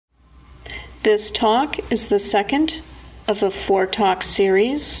This talk is the second of a 4-talk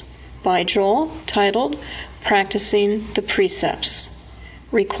series by Joel titled Practicing the Precepts,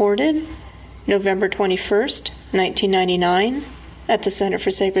 recorded November 21st, 1999 at the Center for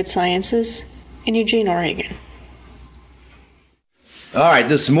Sacred Sciences in Eugene, Oregon. All right,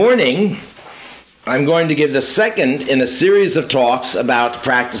 this morning I'm going to give the second in a series of talks about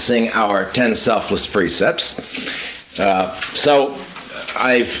practicing our 10 selfless precepts. So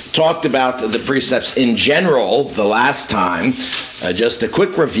I've talked about the precepts in general the last time. Just a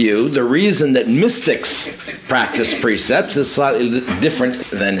quick review. The reason that mystics practice precepts is slightly different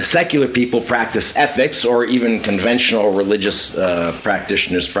than secular people practice ethics, or even conventional religious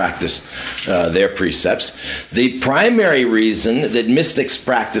practitioners practice their precepts. The primary reason that mystics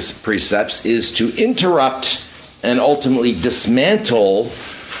practice precepts is to interrupt and ultimately dismantle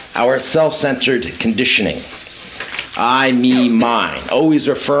our self-centered conditioning. I, me, mine, always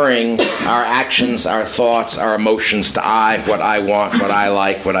referring our actions, our thoughts, our emotions to I, what I want, what I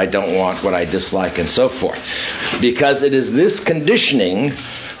like, what I don't want, what I dislike, and so forth. Because it is this conditioning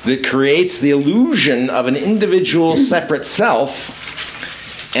that creates the illusion of an individual separate self,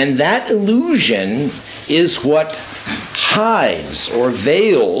 and that illusion is what hides or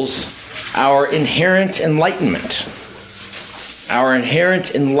veils our inherent enlightenment. Our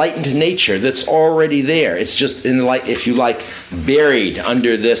inherent enlightened nature that's already there. It's just, if you like, buried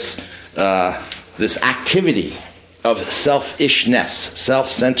under this activity of selfishness,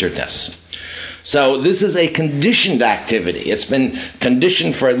 self-centeredness. So this is a conditioned activity. It's been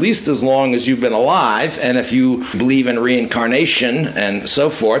conditioned for at least as long as you've been alive, and if you believe in reincarnation and so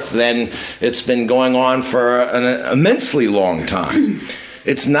forth, then it's been going on for an immensely long time.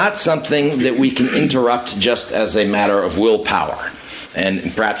 It's not something that we can interrupt just as a matter of willpower.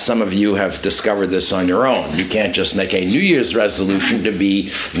 And perhaps some of you have discovered this on your own. You can't just make a New Year's resolution to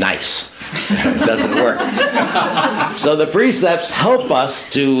be nice. It doesn't work. So the precepts help us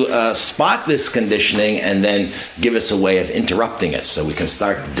to spot this conditioning and then give us a way of interrupting it so we can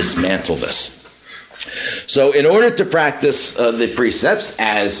start to dismantle this. So in order to practice the precepts,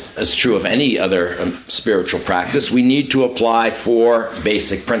 as is true of any other spiritual practice, we need to apply 4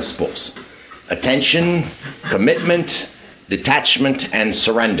 basic principles: attention, commitment, detachment, and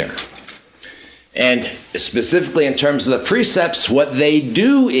surrender. And specifically in terms of the precepts, what they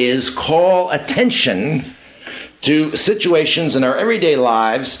do is call attention to situations in our everyday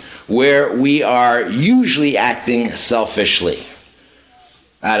lives where we are usually acting selfishly,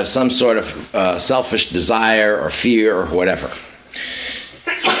 out of some sort of selfish desire or fear or whatever.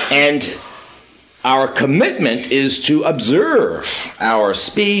 And our commitment is to observe our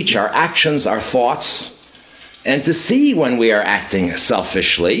speech, our actions, our thoughts, and to see when we are acting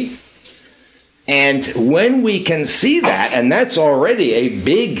selfishly. And when we can see that, and that's already a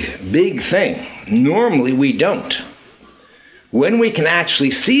big, big thing. Normally we don't. When we can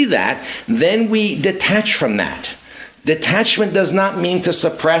actually see that, then we detach from that. Detachment does not mean to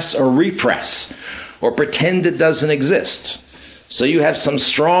suppress or repress or pretend it doesn't exist. So you have some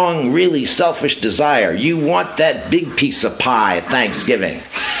strong, really selfish desire. You want that big piece of pie at Thanksgiving.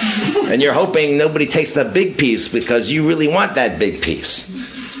 And you're hoping nobody takes the big piece because you really want that big piece.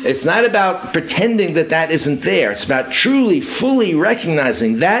 It's not about pretending that that isn't there. It's about truly, fully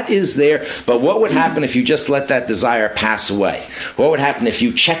recognizing that is there. But what would happen if you just let that desire pass away? What would happen if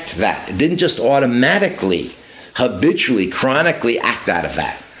you checked that? It didn't just automatically, habitually, chronically act out of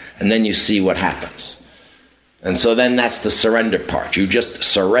that. And then you see what happens. And so then that's the surrender part. You just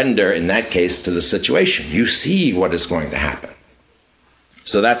surrender, in that case, to the situation. You see what is going to happen.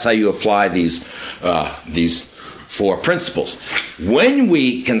 So that's how you apply these 4 principles. When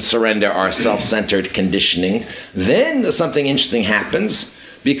we can surrender our self-centered conditioning, then something interesting happens,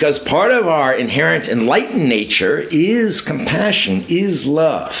 because part of our inherent enlightened nature is compassion, is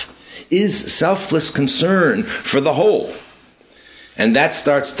love, is selfless concern for the whole. And that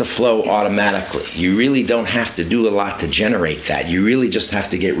starts to flow automatically. You really don't have to do a lot to generate that. You really just have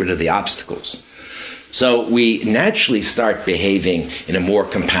to get rid of the obstacles. So we naturally start behaving in a more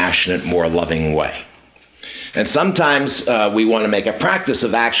compassionate, more loving way. And sometimes we want to make a practice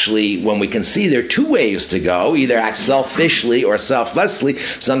of actually, when we can see there are 2 ways to go, either act selfishly or selflessly.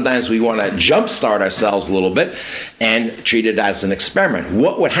 Sometimes we want to jumpstart ourselves a little bit and treat it as an experiment.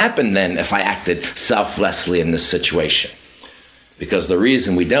 What would happen then if I acted selflessly in this situation? Because the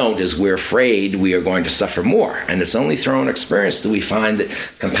reason we don't is we're afraid we are going to suffer more. And it's only through our own experience that we find that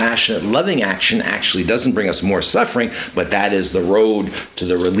compassionate, loving action actually doesn't bring us more suffering, but that is the road to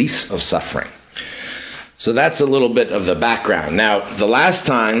the release of suffering. So that's a little bit of the background. Now, the last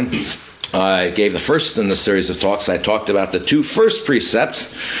time I gave the first in the series of talks. I talked about the two first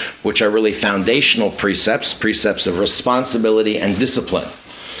precepts, which are really foundational precepts, precepts of responsibility and discipline.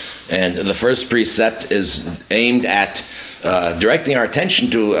 And the first precept is aimed at directing our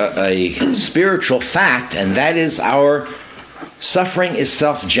attention to a spiritual fact, and that is our suffering is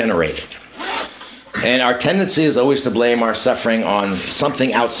self-generated. And our tendency is always to blame our suffering on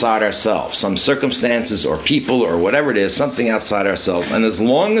something outside ourselves, some circumstances or people or whatever it is, something outside ourselves. And as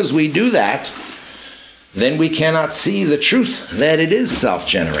long as we do that, then we cannot see the truth that it is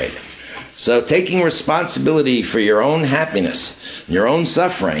self-generated. So taking responsibility for your own happiness, your own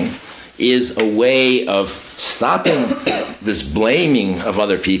suffering, is a way of stopping this blaming of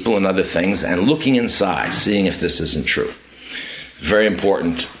other people and other things and looking inside, seeing if this isn't true. Very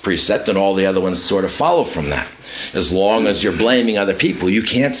important precept, and all the other ones sort of follow from that. As long as you're blaming other people, you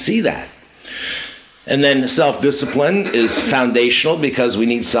can't see that. And then self-discipline is foundational because we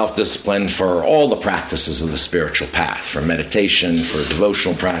need self-discipline for all the practices of the spiritual path, for meditation, for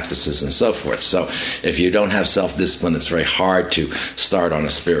devotional practices, and so forth. So if you don't have self-discipline, it's very hard to start on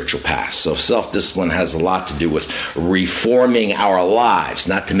a spiritual path. So self-discipline has a lot to do with reforming our lives,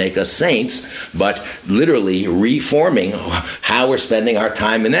 not to make us saints, but literally reforming how we're spending our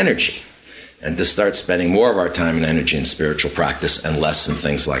time and energy, and to start spending more of our time and energy in spiritual practice and less in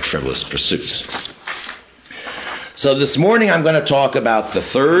things like frivolous pursuits. So this morning I'm going to talk about the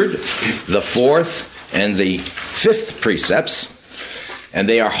third, the fourth, and the fifth precepts, and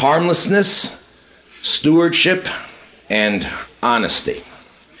they are harmlessness, stewardship, and honesty.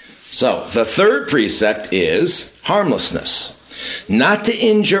 So the third precept is harmlessness, not to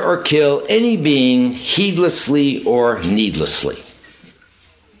injure or kill any being heedlessly or needlessly.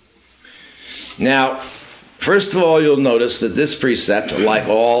 Now, first of all, you'll notice that this precept, like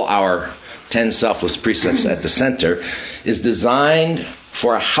all our 10 selfless precepts at the center, is designed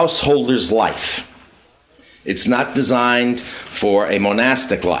for a householder's life. It's not designed for a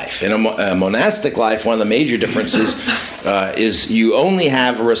monastic life. In a monastic life, one of the major differences is you only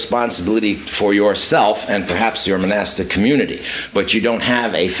have a responsibility for yourself and perhaps your monastic community, but you don't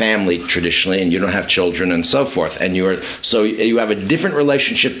have a family traditionally, and you don't have children and so forth, and so you have a different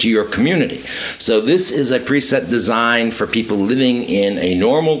relationship to your community. So this is a precept designed for people living in a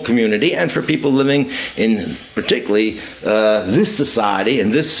normal community and for people living in particularly this society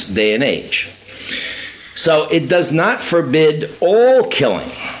in this day and age. So it does not forbid all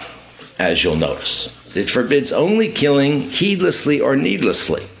killing, as you'll notice. It forbids only killing heedlessly or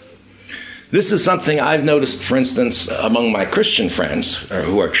needlessly. This is something I've noticed, for instance, among my Christian friends,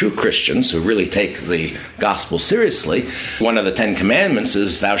 who are true Christians, who really take the gospel seriously. One of the 10 commandments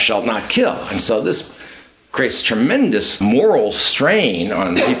is, thou shalt not kill. And so this creates tremendous moral strain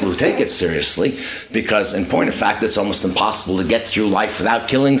on people who take it seriously, because in point of fact, it's almost impossible to get through life without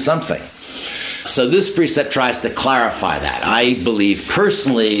killing something. So this precept tries to clarify that. I believe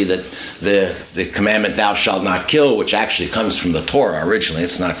personally that the commandment, thou shalt not kill, which actually comes from the Torah originally,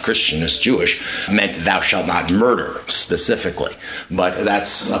 it's not Christian, it's Jewish, meant thou shalt not murder specifically. But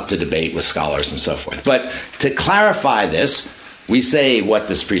that's up to debate with scholars and so forth. But to clarify this, we say what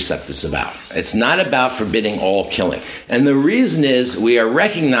this precept is about. It's not about forbidding all killing. And the reason is we are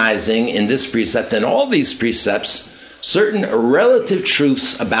recognizing in this precept and all these precepts certain relative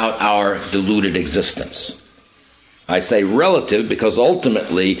truths about our deluded existence. I say relative because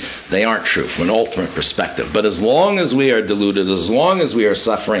ultimately they aren't true from an ultimate perspective. But as long as we are deluded, as long as we are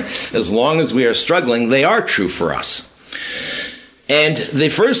suffering, as long as we are struggling, they are true for us. And the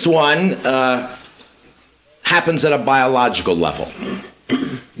first one happens at a biological level.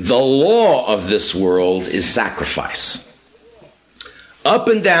 The law of this world is sacrifice. Up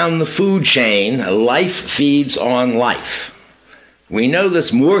and down the food chain, life feeds on life. We know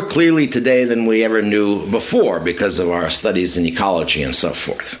this more clearly today than we ever knew before because of our studies in ecology and so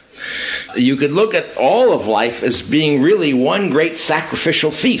forth. You could look at all of life as being really one great sacrificial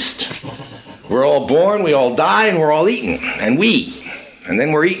feast. We're all born, we all die, and we're all eaten, and we eat. And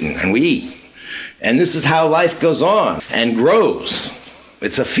then we're eaten, and we eat. And this is how life goes on and grows.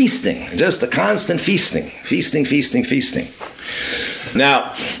 It's a feasting, just a constant feasting. Feasting, feasting, feasting.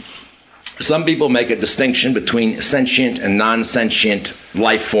 Now, some people make a distinction between sentient and non-sentient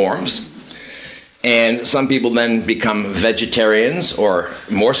life forms. And some people then become vegetarians, or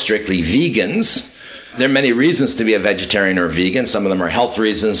more strictly, vegans. There are many reasons to be a vegetarian or a vegan. Some of them are health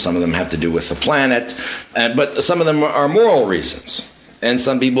reasons. Some of them have to do with the planet. But some of them are moral reasons. And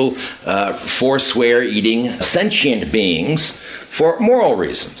some people forswear eating sentient beings for moral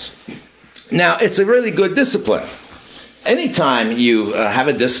reasons. Now, it's a really good discipline. Anytime you have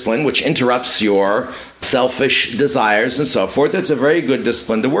a discipline which interrupts your selfish desires and so forth. It's a very good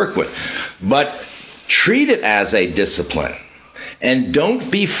discipline to work with. But treat it as a discipline. And don't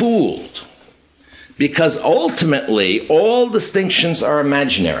be fooled. Because ultimately, all distinctions are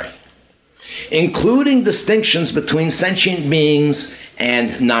imaginary, including distinctions between sentient beings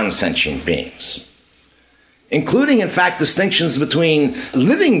and non-sentient beings, including, in fact, distinctions between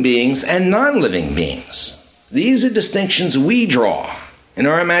living beings and non-living beings. These are distinctions we draw in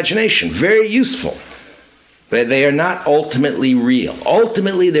our imagination, very useful, but they are not ultimately real.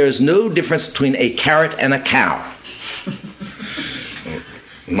 Ultimately, there is no difference between a carrot and a cow.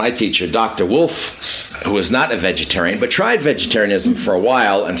 My teacher, Dr. Wolf, who was not a vegetarian, but tried vegetarianism for a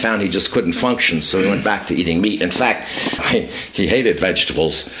while and found he just couldn't function, so he went back to eating meat. In fact, he hated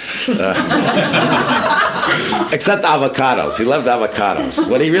vegetables, except avocados. He loved avocados.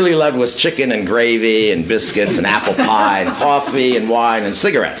 What he really loved was chicken and gravy and biscuits and apple pie and coffee and wine and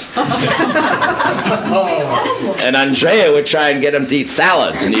cigarettes. And Andrea would try and get him to eat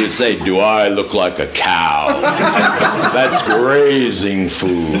salads, and he would say, "Do I look like a cow? That's grazing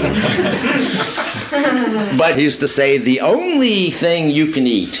food." But he used to say, the only thing you can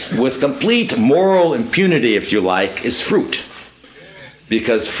eat with complete moral impunity, if you like, is fruit.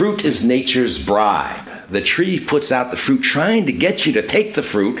 Because fruit is nature's bribe. The tree puts out the fruit trying to get you to take the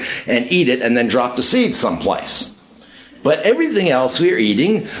fruit and eat it and then drop the seed someplace. But everything else we are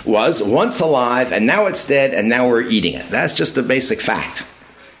eating was once alive and now it's dead and now we're eating it. That's just a basic fact.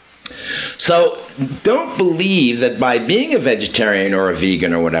 So don't believe that by being a vegetarian or a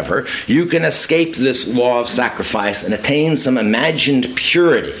vegan or whatever, you can escape this law of sacrifice and attain some imagined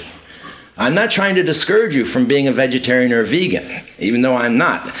purity. I'm not trying to discourage you from being a vegetarian or a vegan, even though I'm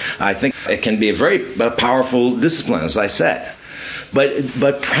not. I think it can be a very powerful discipline, as I said.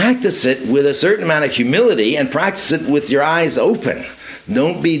 But practice it with a certain amount of humility and practice it with your eyes open.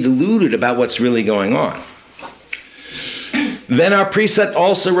 Don't be deluded about what's really going on. Then our precept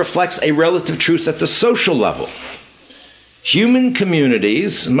also reflects a relative truth at the social level. Human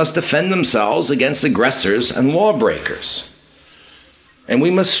communities must defend themselves against aggressors and lawbreakers. And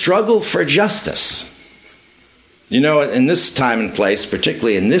we must struggle for justice. You know, in this time and place,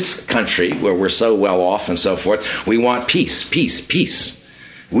 particularly in this country where we're so well off and so forth, we want peace, peace, peace.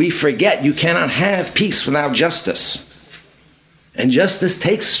 We forget you cannot have peace without justice. And justice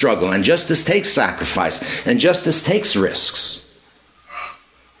takes struggle, and justice takes sacrifice, and justice takes risks.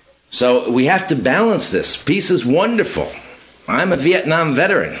 So we have to balance this. Peace is wonderful. I'm a Vietnam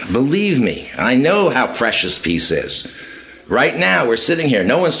veteran. Believe me, I know how precious peace is. Right now, we're sitting here.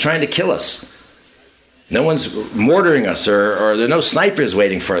 No one's trying to kill us. No one's mortaring us, or there are no snipers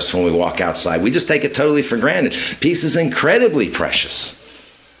waiting for us when we walk outside. We just take it totally for granted. Peace is incredibly precious.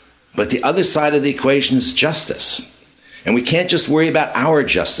 But the other side of the equation is justice. And we can't just worry about our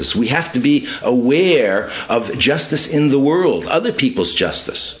justice. We have to be aware of justice in the world, other people's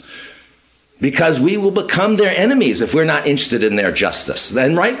justice. Because we will become their enemies if we're not interested in their justice.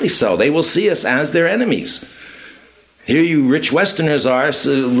 And rightly so. They will see us as their enemies. Here you rich Westerners are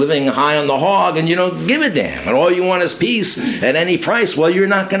living high on the hog and you don't give a damn. And all you want is peace at any price. Well, you're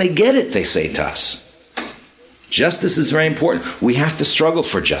not going to get it, they say to us. Justice is very important. We have to struggle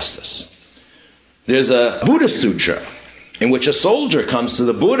for justice. There's a Buddha Sutra in which a soldier comes to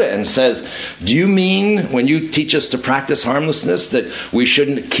the Buddha and says, do you mean when you teach us to practice harmlessness that we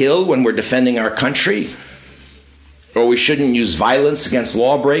shouldn't kill when we're defending our country? Or we shouldn't use violence against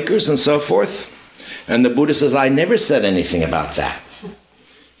lawbreakers and so forth? And the Buddha says, I never said anything about that.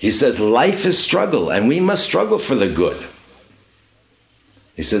 He says, life is struggle, and we must struggle for the good.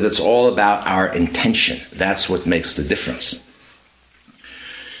 He says it's all about our intention. That's what makes the difference.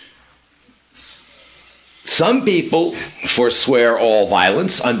 Some people forswear all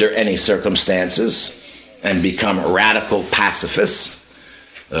violence under any circumstances and become radical pacifists.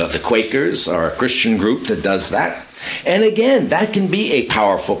 The Quakers are a Christian group that does that. And again, that can be a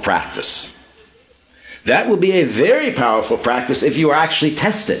powerful practice. That will be a very powerful practice if you are actually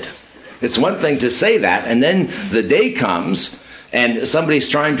tested. It's one thing to say that, and then the day comes and somebody's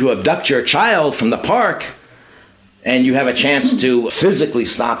trying to abduct your child from the park and you have a chance to physically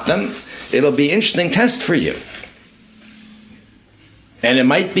stop them. It'll be an interesting test for you. And it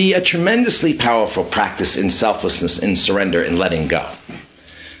might be a tremendously powerful practice in selflessness, in surrender, in letting go.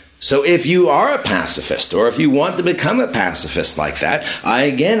 So if you are a pacifist, or if you want to become a pacifist like that, I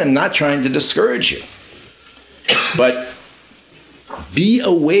again am not trying to discourage you. But be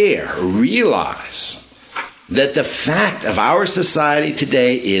aware, realize that the fact of our society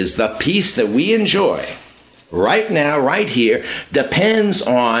today is the peace that we enjoy right now, right here, depends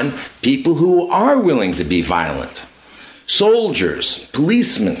on people who are willing to be violent. Soldiers,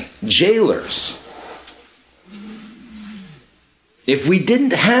 policemen, jailers. If we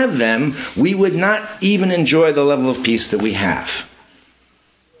didn't have them, we would not even enjoy the level of peace that we have.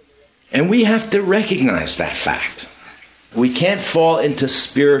 And we have to recognize that fact. We can't fall into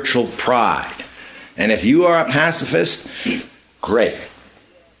spiritual pride. And if you are a pacifist, great.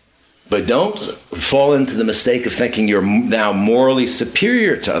 But don't fall into the mistake of thinking you're now morally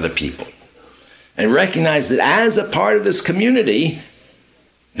superior to other people. And recognize that as a part of this community,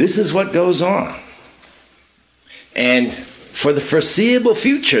 this is what goes on. And for the foreseeable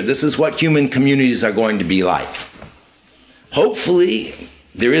future, this is what human communities are going to be like. Hopefully,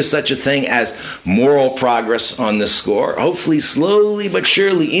 there is such a thing as moral progress on this score. Hopefully, slowly but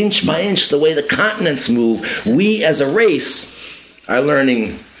surely, inch by inch, the way the continents move, we as a race are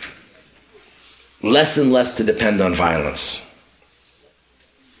learning less and less to depend on violence.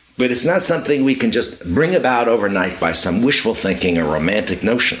 But it's not something we can just bring about overnight by some wishful thinking or romantic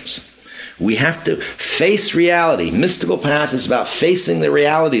notions. We have to face reality. Mystical path is about facing the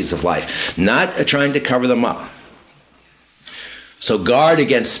realities of life, not trying to cover them up. So guard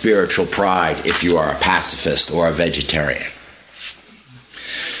against spiritual pride if you are a pacifist or a vegetarian.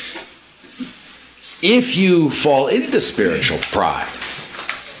 If you fall into spiritual pride,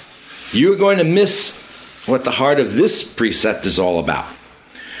 you're going to miss what the heart of this precept is all about.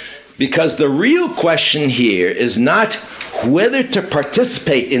 Because the real question here is not whether to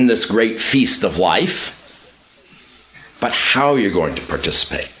participate in this great feast of life, but how you're going to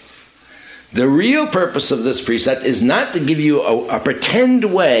participate. The real purpose of this precept is not to give you a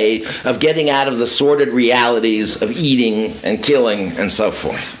pretend way of getting out of the sordid realities of eating and killing and so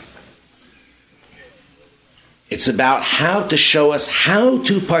forth. It's about how to show us how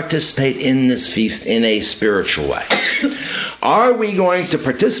to participate in this feast in a spiritual way. Are we going to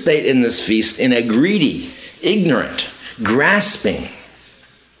participate in this feast in a greedy, ignorant, grasping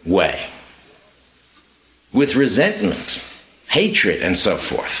way, with resentment, hatred, and so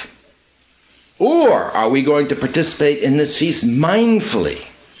forth? Or are we going to participate in this feast mindfully,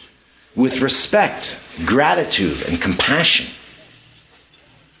 with respect, gratitude, and compassion?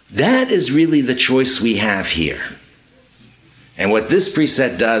 That is really the choice we have here. And what this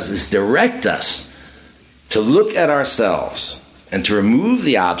precept does is direct us to look at ourselves and to remove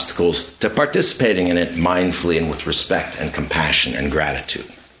the obstacles to participating in it mindfully and with respect and compassion and gratitude.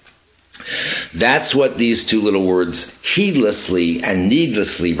 That's what these two little words, heedlessly and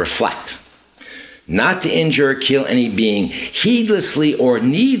needlessly, reflect. Not to injure or kill any being heedlessly or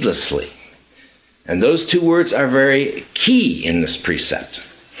needlessly. And those two words are very key in this precept.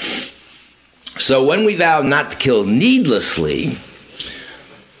 So when we vow not to kill needlessly,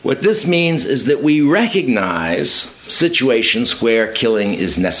 what this means is that we recognize situations where killing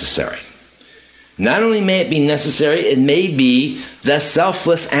is necessary. Not only may it be necessary, it may be the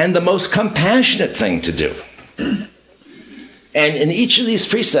selfless and the most compassionate thing to do. And in each of these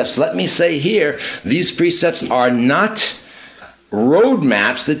precepts, let me say here, these precepts are not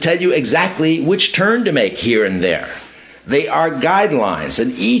roadmaps that tell you exactly which turn to make here and there. They are guidelines,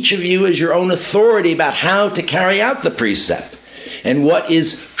 and each of you is your own authority about how to carry out the precept and what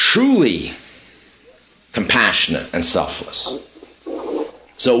is truly compassionate and selfless.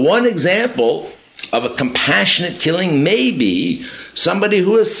 So one example of a compassionate killing may be somebody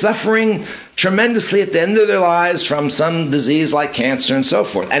who is suffering tremendously at the end of their lives from some disease like cancer and so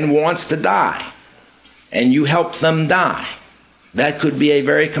forth and wants to die, and you help them die. That could be a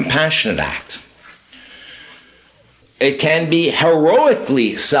very compassionate act. It can be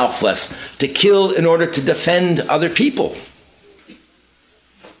heroically selfless to kill in order to defend other people.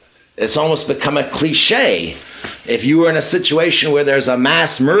 It's almost become a cliche. If you are in a situation where there's a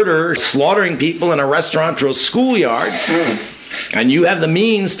mass murder slaughtering people in a restaurant or a schoolyard, and you have the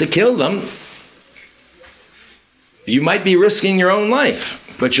means to kill them, you might be risking your own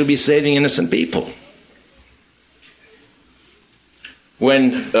life, but you'll be saving innocent people.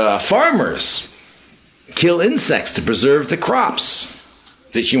 When farmers kill insects to preserve the crops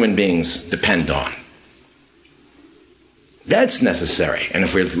that human beings depend on, that's necessary. And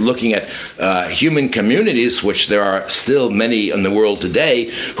if we're looking at human communities, which there are still many in the world today,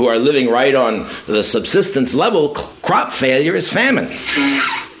 who are living right on the subsistence level, crop failure is famine.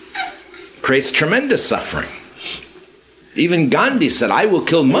 Creates tremendous suffering. Even Gandhi said, "I will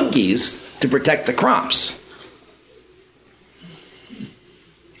kill monkeys to protect the crops."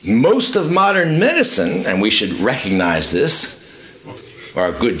 Most of modern medicine, and we should recognize this, or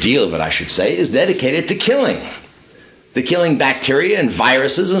a good deal of it, I should say, is dedicated to killing. To killing bacteria and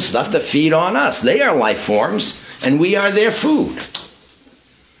viruses and stuff that feed on us. They are life forms, and we are their food.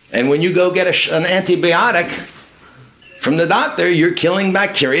 And when you go get an antibiotic from the doctor, you're killing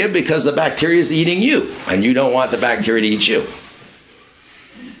bacteria because the bacteria is eating you, and you don't want the bacteria to eat you.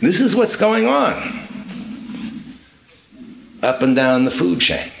 This is what's going on up and down the food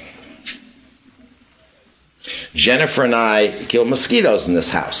chain. Jennifer and I kill mosquitoes in this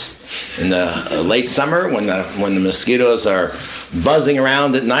house. In the late summer, when the mosquitoes are buzzing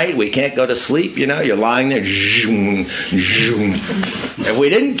around at night, we can't go to sleep, you're lying there. If we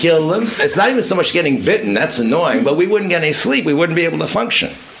didn't kill them, it's not even so much getting bitten, that's annoying, but we wouldn't get any sleep, we wouldn't be able to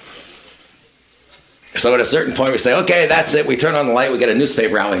function. So at a certain point we say, okay, that's it, we turn on the light, we get a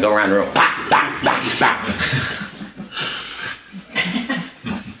newspaper out and go around the room. Bah, bah, bah, bah.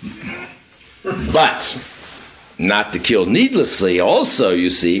 But not to kill needlessly also, you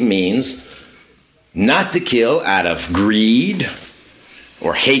see, means not to kill out of greed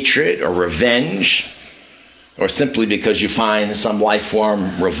or hatred or revenge or simply because you find some life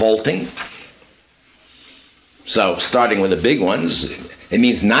form revolting. So starting with the big ones, it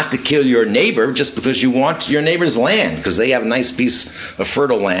means not to kill your neighbor just because you want your neighbor's land because they have a nice piece of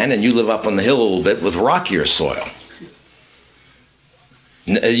fertile land and you live up on the hill a little bit with rockier soil.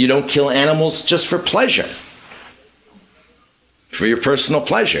 You don't kill animals just for pleasure, for your personal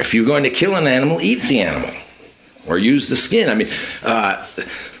pleasure. If you're going to kill an animal, eat the animal or use the skin. I mean,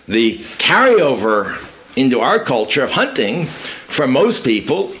 the carryover into our culture of hunting for most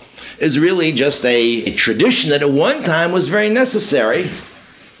people is really just a tradition that at one time was very necessary,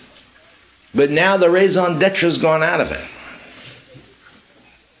 but now the raison d'etre has gone out of it.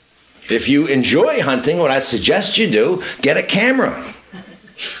 If you enjoy hunting, what I suggest you do, get a camera.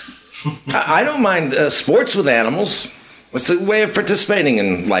 I don't mind sports with animals. It's a way of participating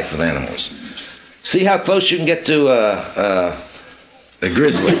in life with animals. See how close you can get to a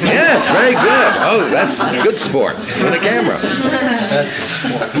grizzly. Yes, very good. Oh, that's a good sport. With a camera.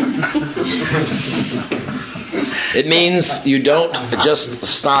 It means you don't just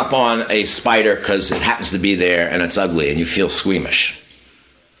stop on a spider because it happens to be there and it's ugly and you feel squeamish.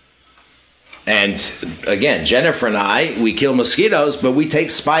 And again, Jennifer and I, we kill mosquitoes, but we take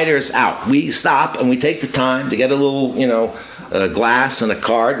spiders out. We stop and we take the time to get a little, a glass and a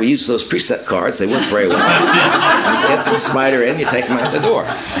card. We use those preset cards. They work very well. You get the spider in, you take them out the door.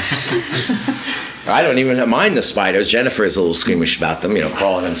 I don't even mind the spiders. Jennifer is a little squeamish about them,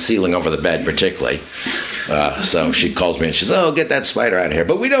 crawling and sealing over the bed particularly. So she calls me and she says, oh, get that spider out of here.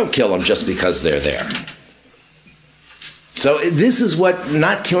 But we don't kill them just because they're there. So this is what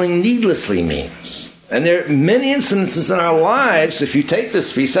not killing needlessly means. And there are many instances in our lives, if you take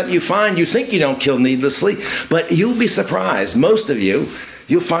this precept, you think you don't kill needlessly, but you'll be surprised. Most of you'll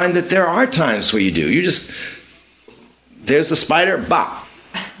find that there are times where you do. There's a spider, bop.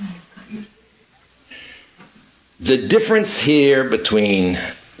 The difference here between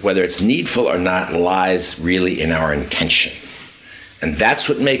whether it's needful or not lies really in our intention. And that's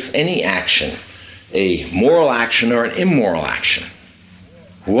what makes any action a moral action or an immoral action.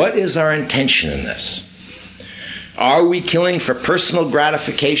 What is our intention in this? Are we killing for personal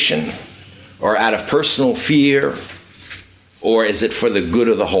gratification or out of personal fear, or is it for the good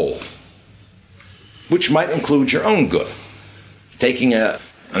of the whole? Which might include your own good. Taking an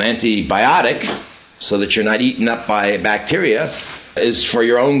antibiotic so that you're not eaten up by bacteria is for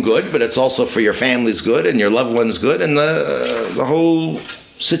your own good, but it's also for your family's good and your loved one's good and the whole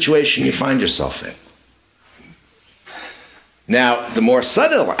situation you find yourself in. Now, the more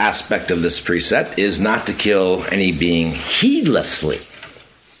subtle aspect of this precept is not to kill any being heedlessly.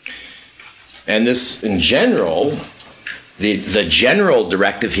 And this, in general, the general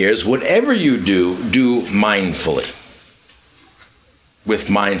directive here is whatever you do mindfully. With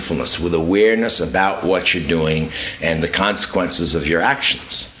mindfulness, with awareness about what you're doing and the consequences of your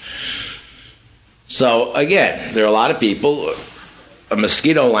actions. So, again, there are a lot of people, a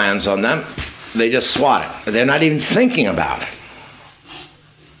mosquito lands on them, they just swat it. They're not even thinking about it.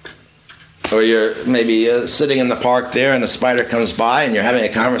 Or you're maybe sitting in the park there and a spider comes by and you're having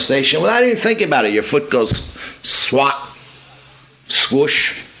a conversation without even thinking about it. Your foot goes swat,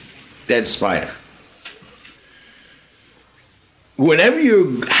 swoosh, dead spider. Whenever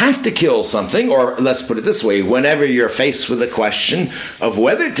you have to kill something, or let's put it this way, whenever you're faced with a question of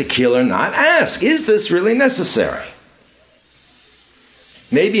whether to kill or not, ask, is this really necessary?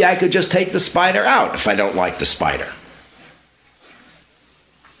 Maybe I could just take the spider out if I don't like the spider.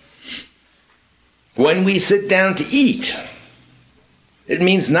 When we sit down to eat, it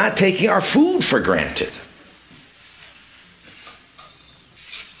means not taking our food for granted.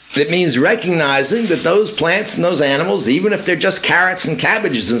 It means recognizing that those plants and those animals, even if they're just carrots and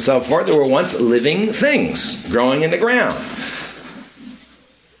cabbages and so forth, they were once living things growing in the ground.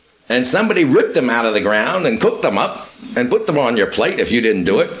 And somebody ripped them out of the ground and cooked them up and put them on your plate if you didn't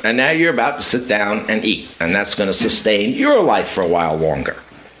do it, and now you're about to sit down and eat. And that's going to sustain your life for a while longer.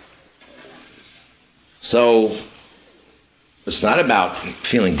 So it's not about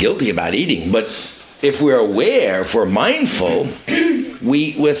feeling guilty about eating, but if we're aware, if we're mindful, we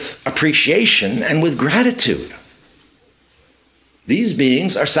eat with appreciation and with gratitude. These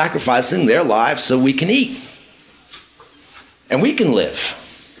beings are sacrificing their lives so we can eat. And we can live.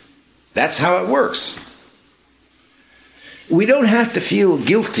 That's how it works. We don't have to feel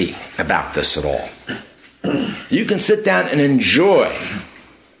guilty about this at all. You can sit down and enjoy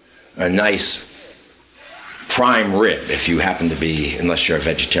a nice prime rib if you happen to be, unless you're a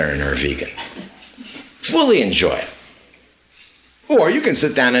vegetarian or a vegan. Fully enjoy it. Or you can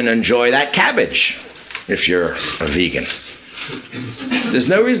sit down and enjoy that cabbage if you're a vegan. There's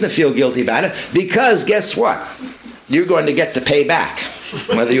no reason to feel guilty about it, because guess what? You're going to get to pay back,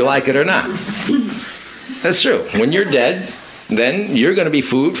 whether you like it or not. That's true. When you're dead, then you're going to be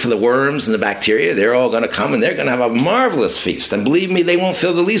food for the worms and the bacteria. They're all going to come and they're going to have a marvelous feast. And believe me, they won't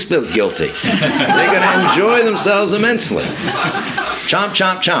feel the least bit guilty. They're going to enjoy themselves immensely. Chomp,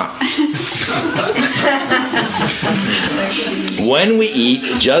 chomp, chomp. When we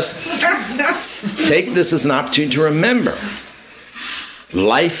eat, just take this as an opportunity to remember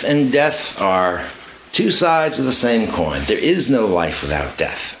life and death are two sides of the same coin. There is no life without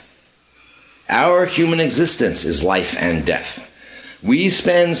death. Our human existence is life and death. We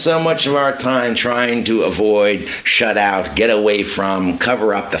spend so much of our time trying to avoid, shut out, get away from,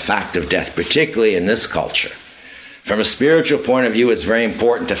 cover up the fact of death, particularly in this culture. From a spiritual point of view, it's very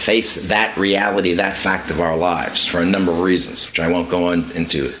important to face that reality, that fact of our lives, for a number of reasons, which I won't go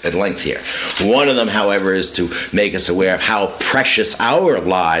into at length here. One of them, however, is to make us aware of how precious our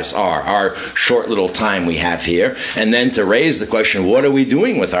lives are, our short little time we have here, and then to raise the question, what are we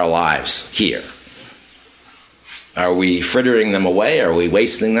doing with our lives here? Are we frittering them away? Are we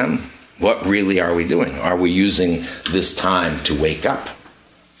wasting them? What really are we doing? Are we using this time to wake up,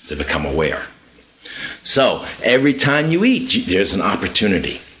 to become aware? So, every time you eat, there's an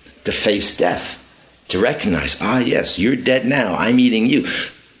opportunity to face death, to recognize, yes, you're dead now, I'm eating you.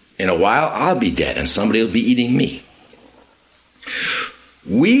 In a while, I'll be dead, and somebody will be eating me.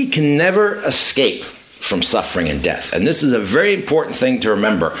 We can never escape from suffering and death, and this is a very important thing to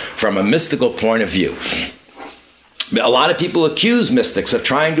remember from a mystical point of view. A lot of people accuse mystics of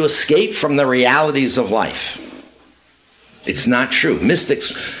trying to escape from the realities of life. It's not true.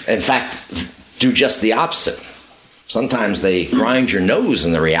 Mystics, in fact, do just the opposite. Sometimes they grind your nose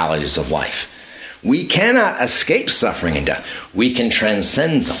in the realities of life. We cannot escape suffering and death. We can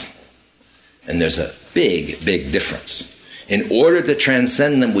transcend them. And there's a big, big difference. In order to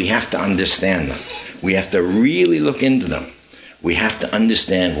transcend them, we have to understand them. We have to really look into them. We have to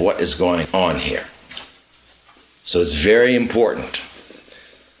understand what is going on here. So it's very important.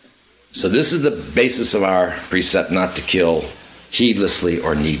 So this is the basis of our precept not to kill heedlessly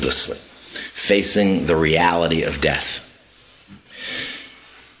or needlessly. Facing the reality of death.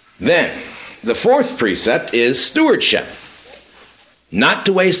 Then, the fourth precept is stewardship. Not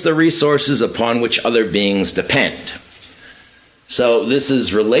to waste the resources upon which other beings depend. So this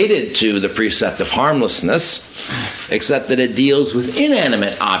is related to the precept of harmlessness, except that it deals with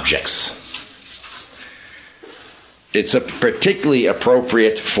inanimate objects. It's particularly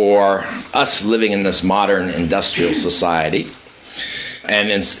appropriate for us living in this modern industrial society.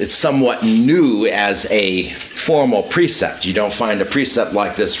 And it's somewhat new as a formal precept. You don't find a precept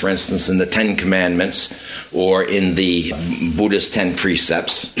like this, for instance, in the Ten Commandments or in the Buddhist 10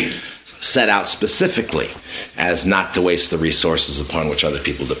 precepts set out specifically as not to waste the resources upon which other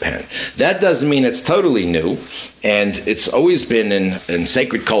people depend. That doesn't mean it's totally new, and it's always been in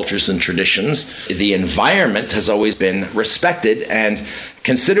sacred cultures and traditions. The environment has always been respected and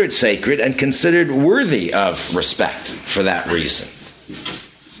considered sacred and considered worthy of respect for that reason.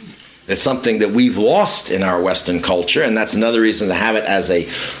 It's something that we've lost in our Western culture, and that's another reason to have it as a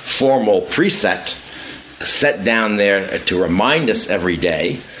formal precept set down there to remind us every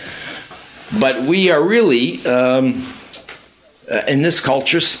day. But we are really, in this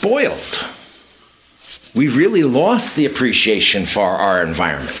culture, spoiled. We've really lost the appreciation for our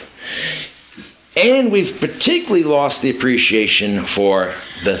environment. And we've particularly lost the appreciation for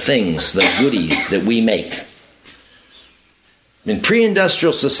the things, the goodies that we make. In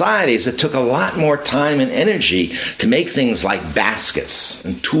pre-industrial societies, it took a lot more time and energy to make things like baskets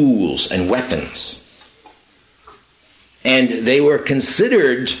and tools and weapons. And they were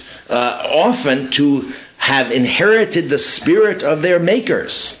considered often to have inherited the spirit of their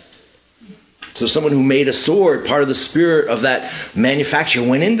makers. So someone who made a sword, part of the spirit of that manufacture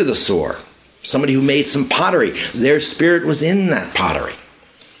went into the sword. Somebody who made some pottery, their spirit was in that pottery.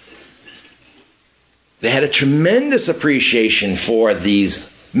 They had a tremendous appreciation for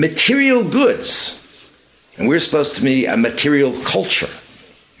these material goods And we're supposed to be a material culture.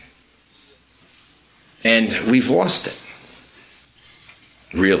 And we've lost it.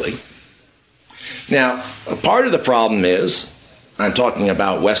 Really. Now, a part of the problem is, I'm talking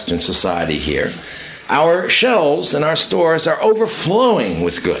about Western society here, our shelves in our stores are overflowing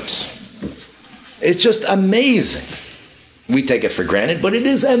with goods. It's just amazing. We take it for granted, but it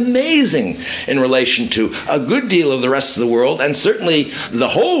is amazing in relation to a good deal of the rest of the world, and certainly the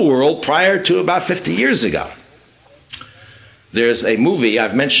whole world prior to about 50 years ago. There's a movie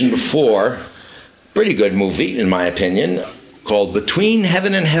I've mentioned before, pretty good movie in my opinion, called Between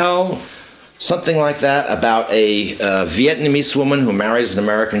Heaven and Hell, something like that, about a Vietnamese woman who marries an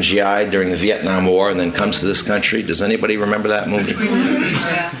American GI during the Vietnam War and then comes to this country. Does anybody remember that movie?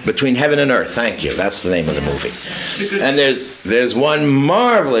 Between Heaven and Earth, thank you. That's the name of the movie. And there's one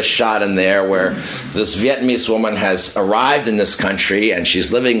marvelous shot in there where this Vietnamese woman has arrived in this country and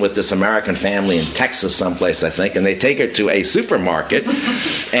she's living with this American family in Texas someplace, I think, and they take her to a supermarket,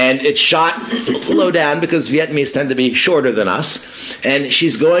 and it's shot low down because Vietnamese tend to be shorter than us, and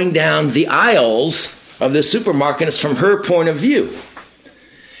she's going down the aisles of the supermarket. It's from her point of view.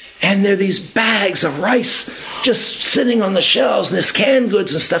 And there are these bags of rice just sitting on the shelves, and this canned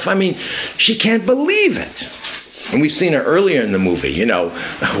goods and stuff. I mean, she can't believe it. And we've seen her earlier in the movie,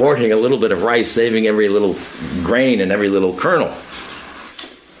 hoarding a little bit of rice, saving every little grain and every little kernel.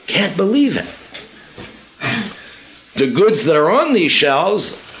 Can't believe it. The goods that are on these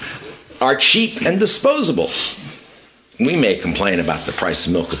shelves are cheap and disposable. We may complain about the price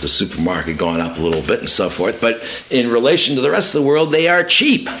of milk at the supermarket going up a little bit and so forth, but in relation to the rest of the world, they are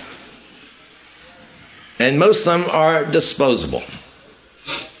cheap. And most of them are disposable.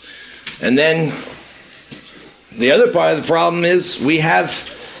 And then the other part of the problem is we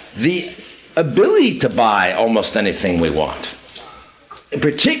have the ability to buy almost anything we want. And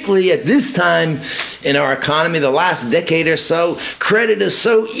particularly at this time in our economy, the last decade or so, credit is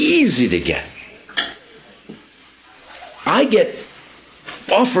so easy to get. I get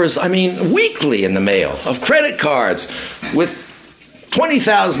offers, weekly in the mail of credit cards with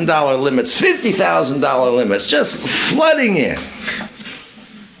 $20,000 limits, $50,000 limits, just flooding in.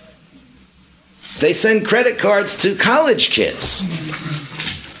 They send credit cards to college kids.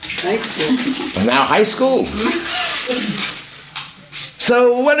 High school. Now high school.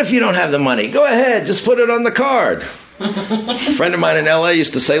 So what if you don't have the money? Go ahead, just put it on the card. A friend of mine in L.A.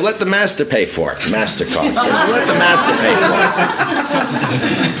 used to say, let the master pay for it. MasterCard. So let the master pay for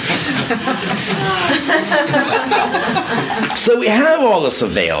it. So we have all this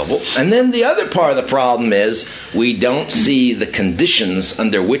available. And then the other part of the problem is we don't see the conditions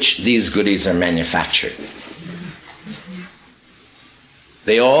under which these goodies are manufactured.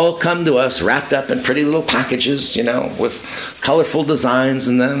 They all come to us wrapped up in pretty little packages, with colorful designs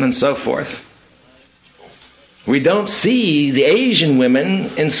in them and so forth. We don't see the Asian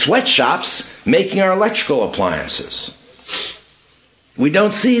women in sweatshops making our electrical appliances. We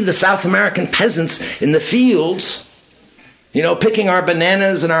don't see the South American peasants in the fields, picking our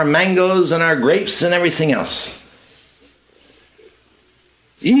bananas and our mangoes and our grapes and everything else.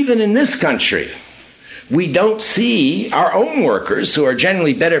 Even in this country, we don't see our own workers, who are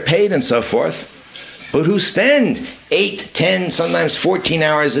generally better paid and so forth, but who spend 8, 10, sometimes 14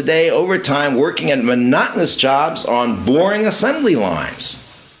 hours a day overtime working at monotonous jobs on boring assembly lines.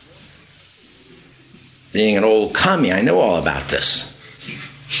 Being an old commie, I know all about this.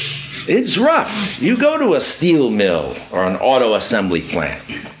 It's rough. You go to a steel mill or an auto assembly plant.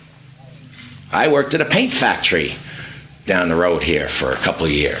 I worked at a paint factory down the road here for a couple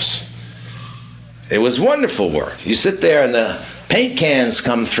of years. It was wonderful work. You sit there and the paint cans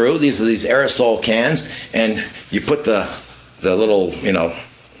come through. These are these aerosol cans, and you put the little,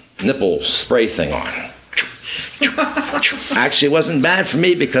 nipple spray thing on. Actually, it wasn't bad for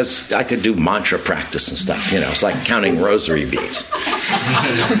me because I could do mantra practice and stuff. It's like counting rosary beads.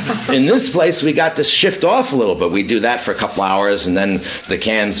 In this place, we got to shift off a little bit. We'd do that for a couple hours, and then the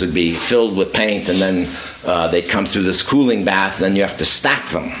cans would be filled with paint, and then they'd come through this cooling bath, and then you have to stack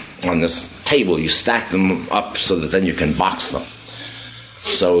them on this table. You stack them up so that then you can box them.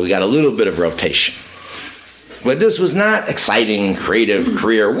 So we got a little bit of rotation. But this was not exciting, creative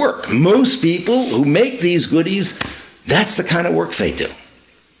career work. Most people who make these goodies, that's the kind of work they do.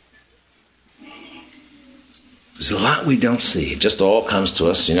 There's a lot we don't see. It just all comes to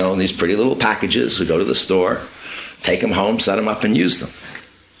us, in these pretty little packages. We go to the store, take them home, set them up, and use them.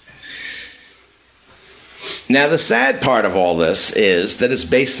 Now, the sad part of all this is that it's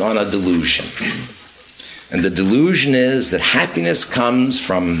based on a delusion. And the delusion is that happiness comes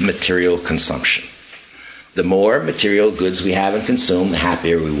from material consumption. The more material goods we have and consume, the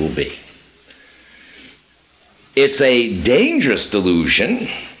happier we will be. It's a dangerous delusion,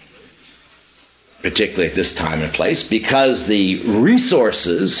 particularly at this time and place, because the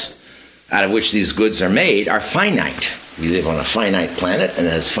resources out of which these goods are made are finite. We live on a finite planet and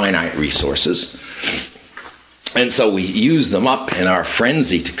it has finite resources. And so we use them up in our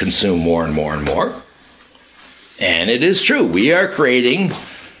frenzy to consume more and more and more. And it is true, we are creating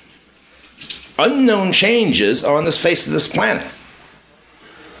unknown changes on the face of this planet.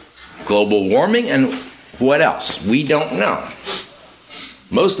 Global warming and what else? We don't know.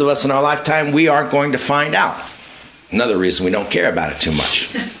 Most of us in our lifetime, we aren't going to find out. Another reason we don't care about it too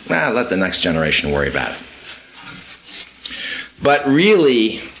much. Let the next generation worry about it. But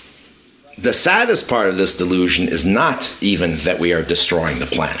really, the saddest part of this delusion is not even that we are destroying the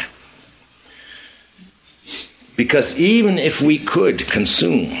planet. Because even if we could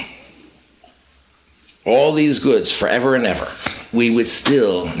consume all these goods forever and ever, we would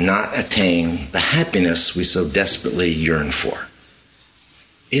still not attain the happiness we so desperately yearn for.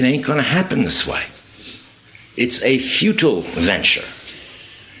 It ain't going to happen this way. It's a futile venture.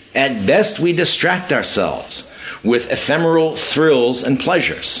 At best, we distract ourselves with ephemeral thrills and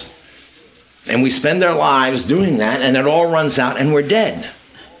pleasures. And we spend our lives doing that, and it all runs out, and we're dead.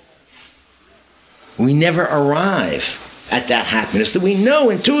 We never arrive at that happiness that we know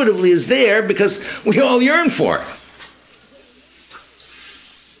intuitively is there because we all yearn for it.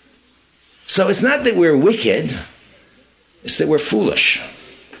 So it's not that we're wicked, it's that we're foolish.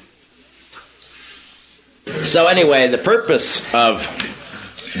 So anyway, the purpose of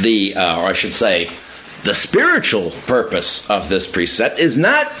the spiritual purpose of this precept is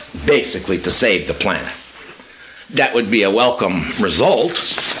not basically to save the planet. That would be a welcome result,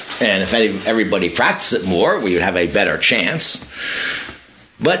 and if everybody practiced it more, we would have a better chance.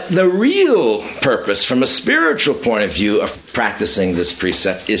 But the real purpose, from a spiritual point of view, of practicing this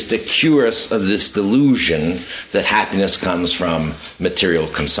precept is to cure us of this delusion that happiness comes from material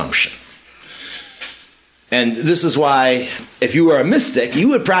consumption. And this is why, if you were a mystic, you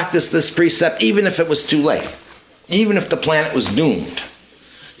would practice this precept even if it was too late, even if the planet was doomed.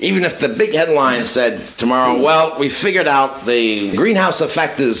 Even if the big headline said tomorrow, well, we figured out the greenhouse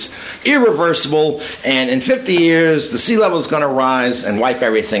effect is irreversible, and in 50 years, the sea level is going to rise and wipe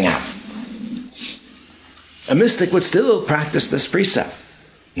everything out. A mystic would still practice this precept,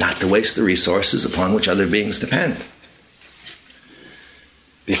 not to waste the resources upon which other beings depend.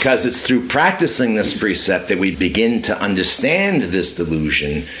 Because it's through practicing this precept that we begin to understand this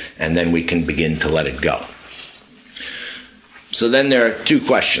delusion, and then we can begin to let it go. So then there are two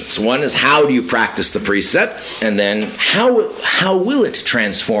questions. One is, how do you practice the precept? And then, how will it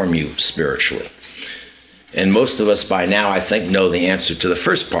transform you spiritually? And most of us by now, I think, know the answer to the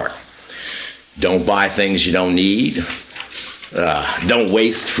first part. Don't buy things you don't need. Don't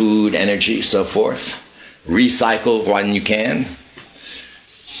waste food, energy, so forth. Recycle when you can.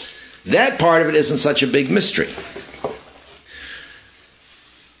 That part of it isn't such a big mystery.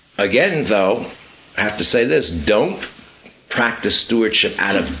 Again, though, I have to say this. Don't practice stewardship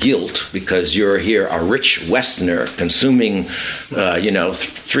out of guilt because you're here a rich Westerner consuming,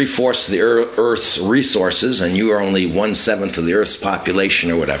 3/4 of the Earth's resources, and you are only 1/7 of the Earth's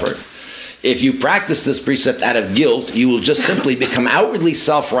population or whatever. If you practice this precept out of guilt, you will just simply become outwardly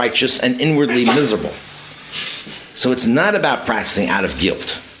self-righteous and inwardly miserable. So it's not about practicing out of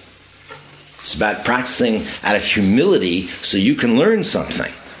guilt. It's about practicing out of humility so you can learn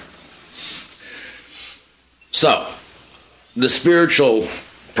something. So, the spiritual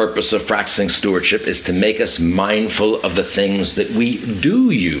purpose of practicing stewardship is to make us mindful of the things that we do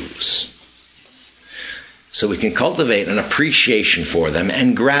use, so we can cultivate an appreciation for them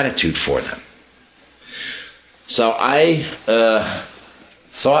and gratitude for them. So I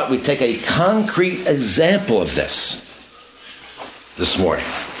thought we'd take a concrete example of this morning.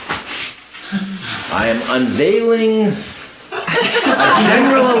 I am unveiling a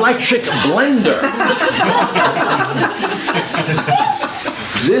General Electric blender.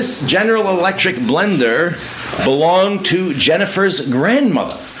 This General Electric blender belonged to Jennifer's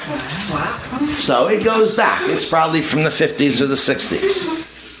grandmother. So it goes back. It's probably from the 50s or the 60s.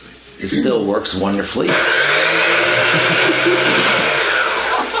 It still works wonderfully.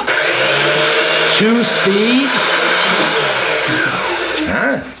 2 speeds.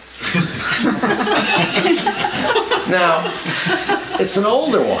 Huh? Now, it's an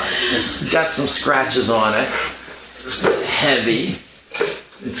older one. It's got some scratches on it. It's heavy.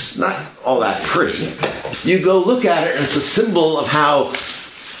 It's not all that pretty. You go look at it, and it's a symbol of how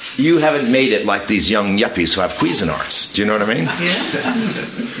you haven't made it like these young yuppies who have Cuisinarts. Do you know what I mean? Yeah.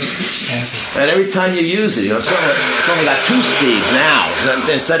 And every time you use it, it's only got 2 speeds now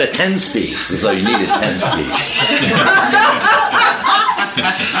instead of 10 speeds. So you needed 10 speeds.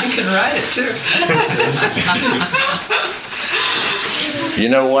 You can write it too. You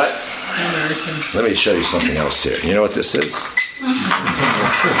know what? Let me show you something else here. You know what this is?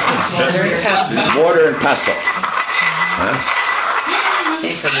 Mortar and pestle. Huh?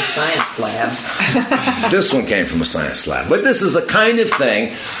 Came from the science lab. This one came from a science lab. But this is the kind of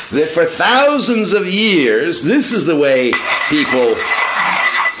thing that for thousands of years, this is the way people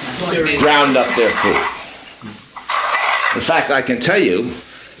ground up their food. In fact, I can tell you,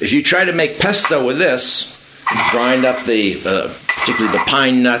 if you try to make pesto with this, grind up particularly the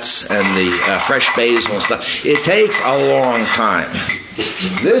pine nuts and the fresh basil and stuff, it takes a long time.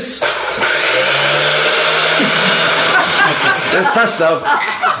 This pesto,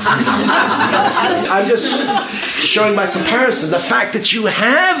 I'm just showing by comparison. The fact that you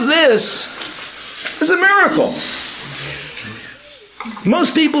have this is a miracle.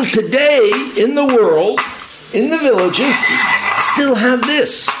 Most people today in the world, in the villages, still have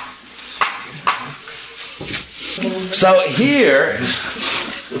this. So here,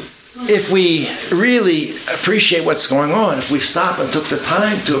 if we really appreciate what's going on, if we stop and took the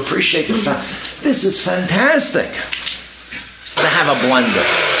time to appreciate the fact, this is fantastic to have a blender.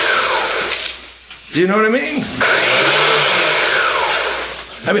 Do you know what I mean?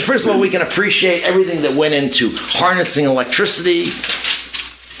 I mean, first of all, we can appreciate everything that went into harnessing electricity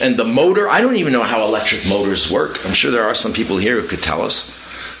and the motor. I don't even know how electric motors work. I'm sure there are some people here who could tell us.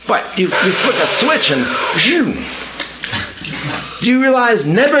 But you flick a switch and zoom. Do you realize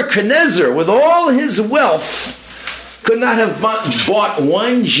Nebuchadnezzar, with all his wealth, could not have bought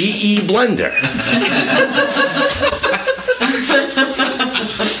one GE blender?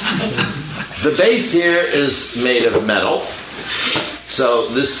 The base here is made of metal. So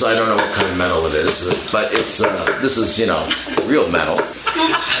this, I don't know what kind of metal it is, but this is, real metal.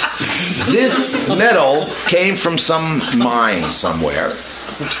 This metal came from some mine somewhere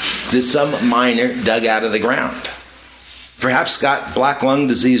that some miner dug out of the ground. Perhaps got black lung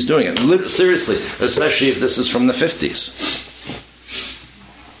disease doing it. Seriously, especially if this is from the 50s.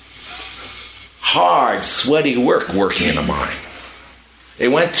 Hard, sweaty working in a mine. It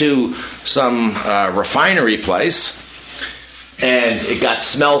went to some refinery place, and it got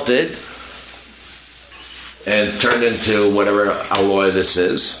smelted and turned into whatever alloy this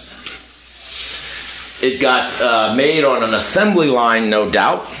is. It got made on an assembly line, no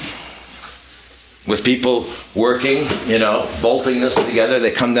doubt, with people working, bolting this together.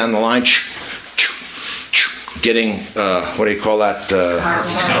 They come down the line, getting, what do you call that?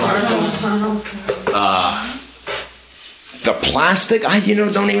 The plastic, I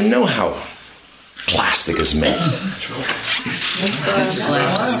don't even know how plastic is made.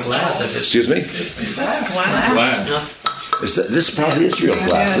 Excuse me? Glass. This probably is real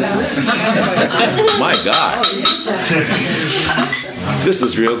glass, isn't it? My God. This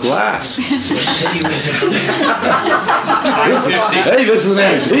is real glass. This is an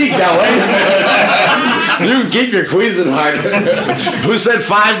antique now. You can keep your Cuisinart. Who said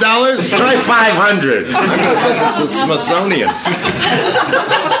 $5? Try $500. I'm going to send this to Smithsonian.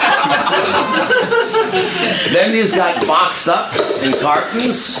 Then these got boxed up in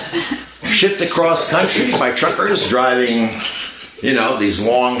cartons, shipped across country by truckers driving, these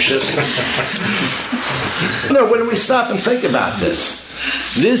long ships. No, when we stop and think about this,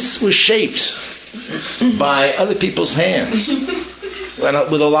 this was shaped by other people's hands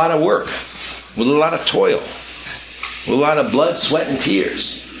with a lot of work, with a lot of toil, with a lot of blood, sweat, and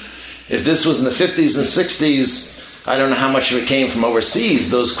tears. If this was in the 50s and 60s, I don't know how much of it came from overseas.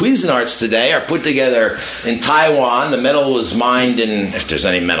 Those Cuisinarts today are put together in Taiwan. The metal was mined in, if there's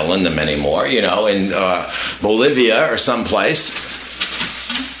any metal in them anymore, in Bolivia or someplace.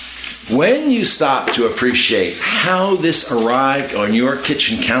 When you stop to appreciate how this arrived on your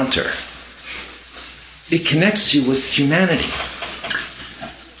kitchen counter, it connects you with humanity.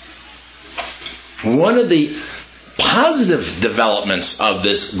 One of the positive developments of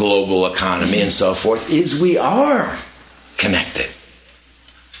this global economy and so forth is we are connected.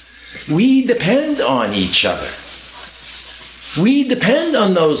 We depend on each other. We depend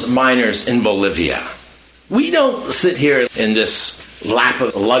on those miners in Bolivia. We don't sit here in this lap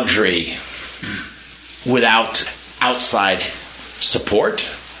of luxury without outside support.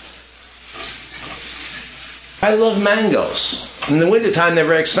 I love mangoes. In the wintertime, they're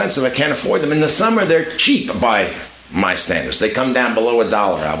very expensive. I can't afford them. In the summer, they're cheap by my standards. They come down below $1.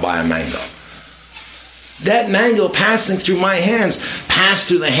 I'll buy a mango. That mango passing through my hands passed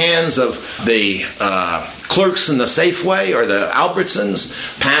through the hands of the clerks in the Safeway or the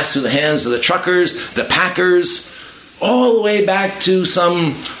Albertsons, passed through the hands of the truckers, the packers, all the way back to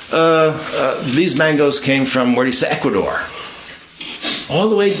some, these mangoes came from, where do you say, Ecuador. All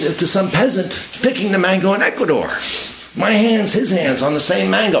the way to some peasant picking the mango in Ecuador. My hands, his hands on the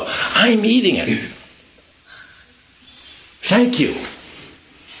same mango. I'm eating it. Thank you,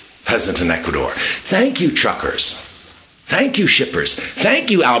 peasant in Ecuador. Thank you, truckers. Thank you, shippers.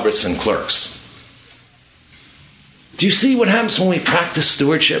 Thank you, Albertson clerks. Do you see what happens when we practice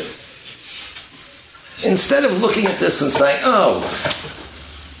stewardship? Instead of looking at this and saying, oh,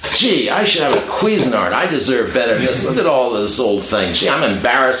 gee, I should have a Cuisinart. I deserve better than this. Look at all this old thing. Gee, I'm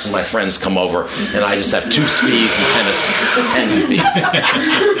embarrassed when my friends come over and I just have 2 speeds and 10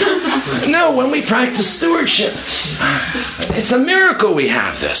 speeds. No, when we practice stewardship, it's a miracle we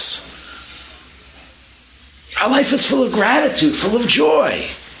have this. Our life is full of gratitude, full of joy.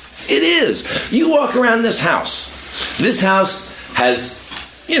 It is. You walk around this house. This house has,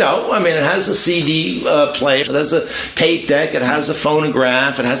 it has a CD player, it has a tape deck, it has a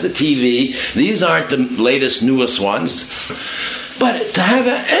phonograph, it has a TV. These aren't the latest, newest ones. But to have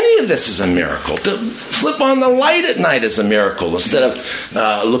any of this is a miracle. To flip on the light at night is a miracle instead of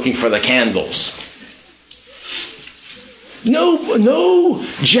looking for the candles. No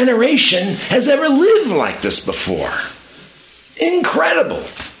generation has ever lived like this before. Incredible.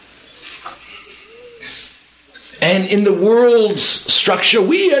 And in the world's structure,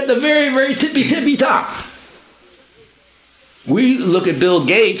 we are at the very, very tippy top. We look at Bill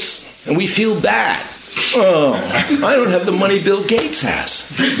Gates and we feel bad. Oh, I don't have the money Bill Gates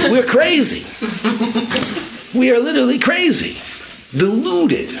has. We're crazy. We are literally crazy.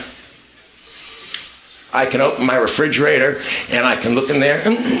 Deluded. I can open my refrigerator and I can look in there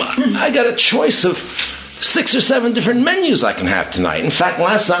and I got a choice of 6 or 7 different menus I can have tonight. In fact,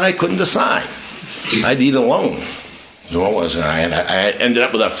 last night I couldn't decide. I'd eat alone. What was it? I ended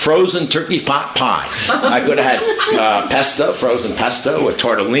up with a frozen turkey pot pie. I could have had frozen pesto with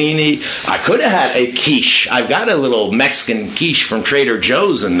tortellini. I could have had a quiche. I've got a little Mexican quiche from Trader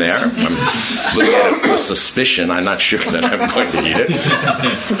Joe's in there. I'm looking at it with suspicion. I'm not sure that I'm going to eat it.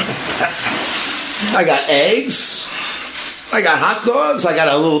 I got eggs. I got hot dogs. I got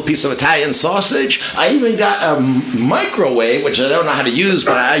a little piece of Italian sausage. I even got a microwave, which I don't know how to use,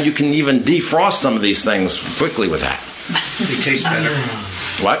 but you can even defrost some of these things quickly with that. They taste better.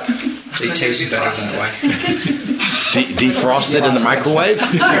 What? They taste better that way. Defrosted in the microwave?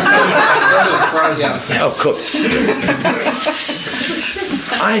 Oh, cooked.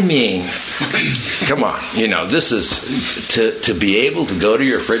 I mean, come on. This is to be able to go to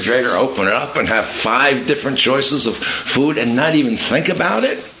your refrigerator, open it up, and have 5 different choices of food and not even think about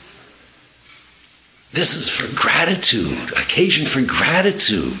it. This is for gratitude, occasion for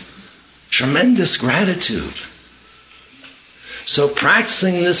gratitude, tremendous gratitude. So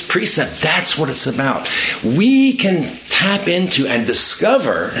practicing this precept, that's what it's about. We can tap into and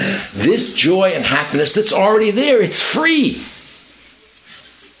discover this joy and happiness that's already there. It's free.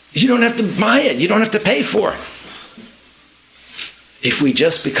 You don't have to buy it. You don't have to pay for it. If we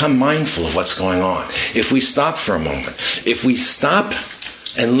just become mindful of what's going on, if we stop for a moment, if we stop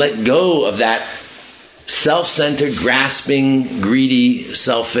and let go of that self-centered, grasping, greedy,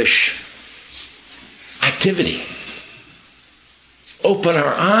 selfish activity. Open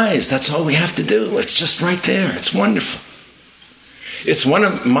our eyes. That's all we have to do. It's just right there. It's wonderful. It's one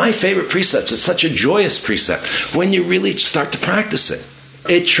of my favorite precepts. It's such a joyous precept when you really start to practice it.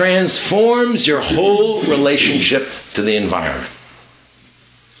 It transforms your whole relationship to the environment.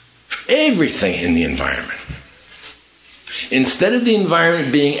 Everything in the environment. Instead of the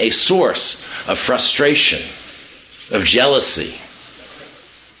environment being a source of frustration, of jealousy,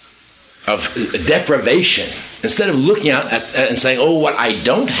 of deprivation, instead of looking out at and saying, oh, what I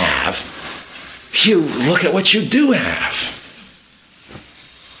don't have, you look at what you do have.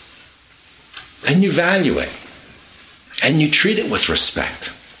 And you value it. And you treat it with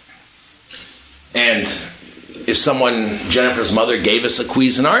respect. And if Jennifer's mother gave us a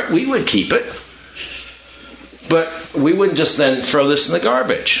Cuisinart, we would keep it. But we wouldn't just then throw this in the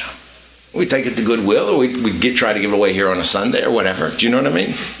garbage. We'd take it to Goodwill, or we'd try to give it away here on a Sunday or whatever. Do you know what I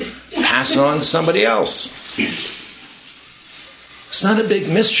mean? Pass it on to somebody else. It's not a big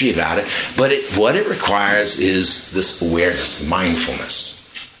mystery about it, but what it requires is this awareness, mindfulness.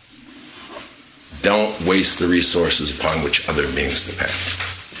 Don't waste the resources upon which other beings depend.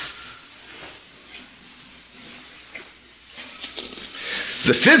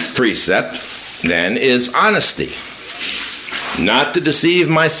 The 5th precept, then, is honesty. Not to deceive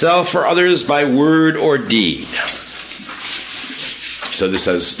myself or others by word or deed. So this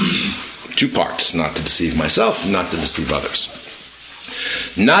has two parts. Not to deceive myself, not to deceive others.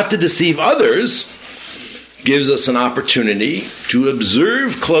 Not to deceive others gives us an opportunity to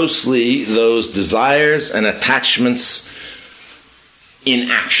observe closely those desires and attachments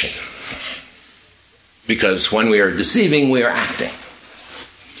in action. Because when we are deceiving, we are acting.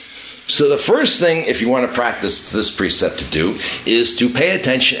 So the first thing, if you want to practice this precept to do, is to pay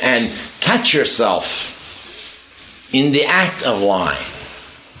attention and catch yourself in the act of lying.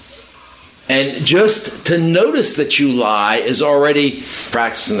 And just to notice that you lie is already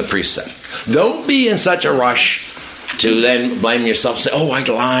practicing the precept. Don't be in such a rush to then blame yourself and say, oh, I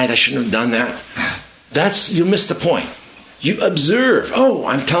lied, I shouldn't have done that. You missed the point. You observe, oh,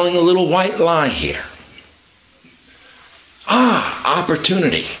 I'm telling a little white lie here.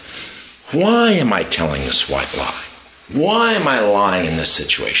 Opportunity. Why am I telling this white lie? Why am I lying in this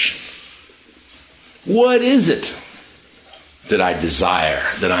situation? What is it that I desire,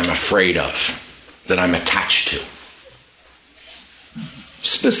 that I'm afraid of, that I'm attached to?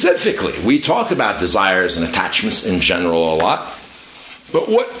 Specifically, we talk about desires and attachments in general a lot, but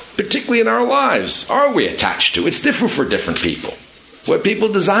what, particularly in our lives, are we attached to? It's different for different people. What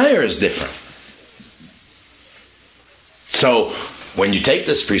people desire is different. So, when you take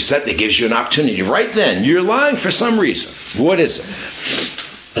this precept, it gives you an opportunity. Right then, you're lying for some reason. What is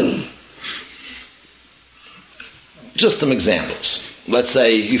it? Just some examples. Let's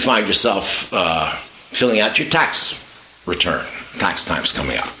say you find yourself filling out your tax return. Tax time's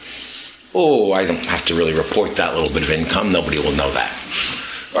coming up. Oh, I don't have to really report that little bit of income. Nobody will know that.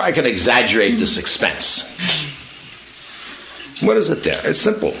 Or I can exaggerate this expense. What is it there? It's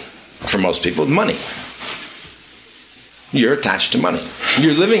simple. For most people, money. You're attached to money.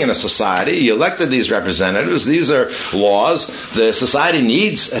 You're living in a society. You elected these representatives. These are laws. The society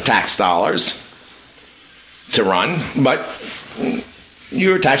needs tax dollars to run, but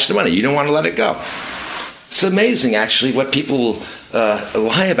you're attached to money. You don't want to let it go. It's amazing, actually, what people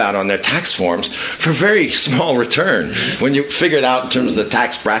lie about on their tax forms for very small return. When you figure it out in terms of the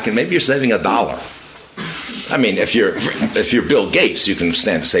tax bracket, maybe you're saving $1. I mean, if you're Bill Gates, you can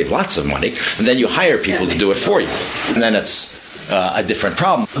stand to save lots of money, and then you hire people to do it for you, and then it's a different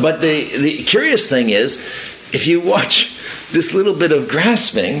problem. But the curious thing is, if you watch this little bit of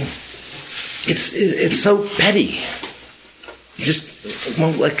grasping, it's so petty. You just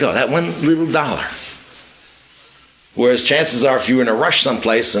won't let go. That one little dollar. Whereas chances are, if you were in a rush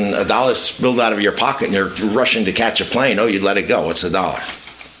someplace and $1 spilled out of your pocket and you're rushing to catch a plane, you'd let it go. It's $1.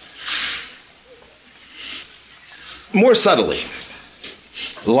 More subtly,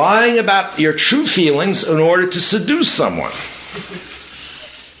 lying about your true feelings in order to seduce someone.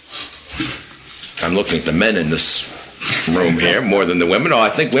 I'm looking at the men in this room here more than the women. I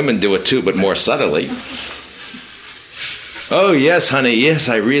think women do it too, but more subtly. Oh, yes, honey, yes,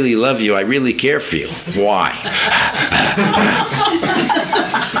 I really love you. I really care for you. Why?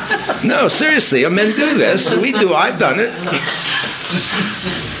 No, seriously, men do this. We do. I've done it.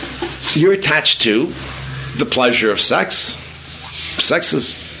 You're attached to the pleasure of sex. Sex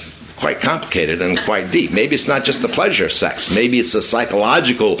is quite complicated and quite deep. Maybe it's not just the pleasure of sex. Maybe it's a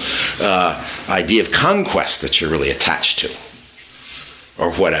psychological idea of conquest that you're really attached to,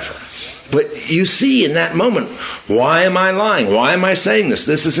 or whatever. But you see in that moment, why am I lying? Why am I saying this?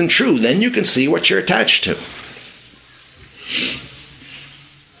 This isn't true. Then you can see what you're attached to.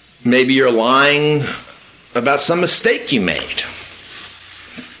 Maybe you're lying about some mistake you made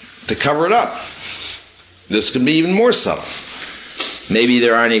to cover it up. This could be even more subtle. Maybe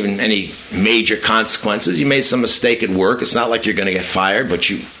there aren't even any major consequences. You made some mistake at work. It's not like you're going to get fired, but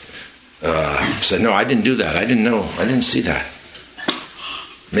you said, no, I didn't do that. I didn't know. I didn't see that.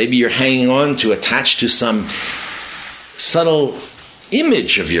 Maybe you're hanging on to, attached to some subtle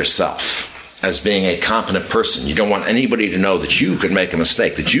image of yourself as being a competent person. You don't want anybody to know that you could make a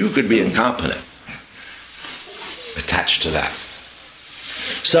mistake, that you could be incompetent. Attached to that.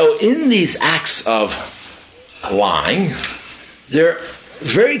 So in these acts of lying, there are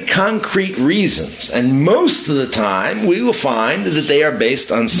very concrete reasons, and most of the time we will find that they are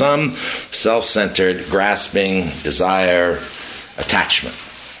based on some self-centered, grasping, desire, attachment.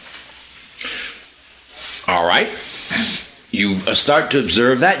 All right? You start to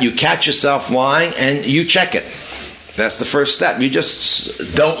observe that, you catch yourself lying, and you check it. That's the first step. You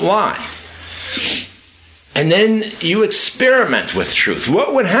just don't lie. And then you experiment with truth.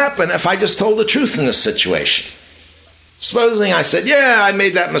 What would happen if I just told the truth in this situation? Supposing I said, yeah, I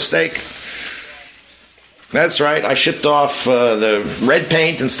made that mistake. That's right, I shipped off the red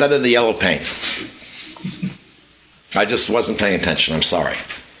paint instead of the yellow paint. I just wasn't paying attention. I'm sorry.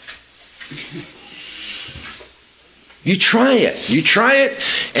 You try it. You try it,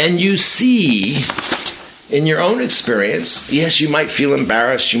 and you see in your own experience, yes, you might feel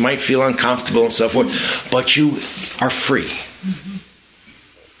embarrassed, you might feel uncomfortable and so forth, but you are free.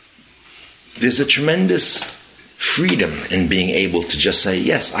 There's a tremendous freedom in being able to just say,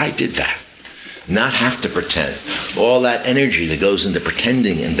 yes, I did that. Not have to pretend. All that energy that goes into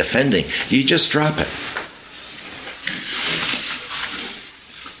pretending and defending, you just drop it.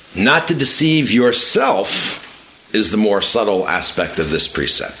 Not to deceive yourself is the more subtle aspect of this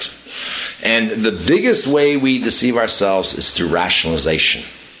precept. And the biggest way we deceive ourselves is through rationalization.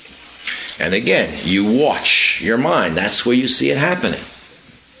 And again, you watch your mind. That's where you see it happening.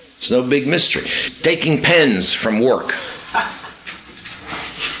 It's no big mystery. Taking pens from work.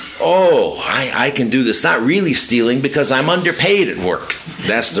 Oh, I can do this. Not really stealing because I'm underpaid at work.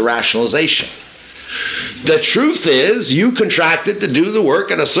 That's the rationalization. The truth is, you contracted to do the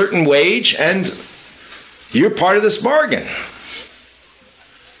work at a certain wage, and you're part of this bargain.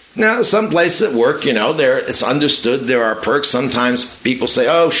 Now, some places at work, it's understood there are perks. Sometimes people say,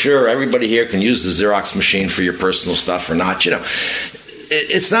 oh, sure, everybody here can use the Xerox machine for your personal stuff or not.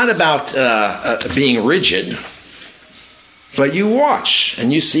 It's not about being rigid, but you watch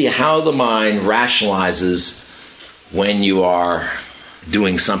and you see how the mind rationalizes when you are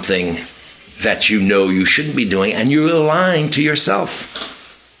doing something that you know you shouldn't be doing, and you're lying to yourself.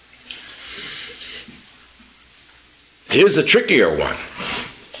 Here's a trickier one.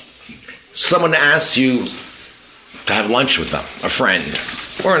 Someone asks you to have lunch with them, a friend,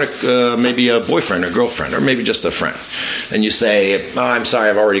 or maybe a boyfriend or girlfriend, or maybe just a friend. And you say, oh, I'm sorry,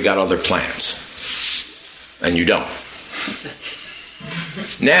 I've already got other plans. And you don't.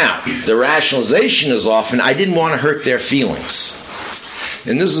 Now, the rationalization is often, I didn't want to hurt their feelings.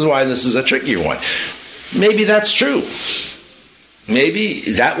 And this is why this is a trickier one. Maybe that's true. Maybe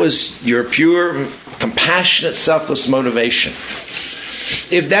that was your pure, compassionate, selfless motivation.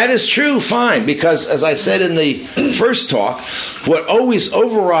 If that is true, fine, because as I said in the first talk, what always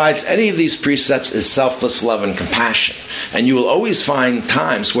overrides any of these precepts is selfless love and compassion. And you will always find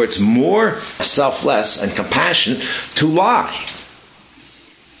times where it's more selfless and compassionate to lie.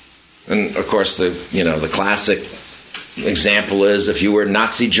 And of course, the classic example is if you were in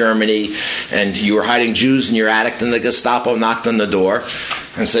Nazi Germany and you were hiding Jews in your attic, and the Gestapo knocked on the door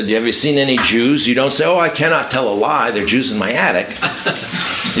and said, have you seen any Jews? You don't say, oh, I cannot tell a lie, there are Jews in my attic.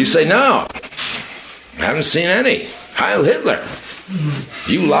 You say, no, I haven't seen any. Heil Hitler.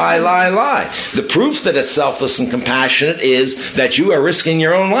 You lie, lie, lie. The proof that it's selfless and compassionate is that you are risking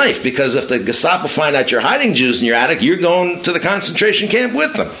your own life, because if the Gestapo find out you're hiding Jews in your attic, you're going to the concentration camp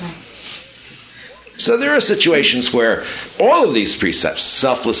with them. So there are situations where all of these precepts,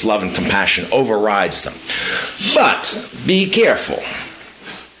 selfless love and compassion, overrides them. But be careful.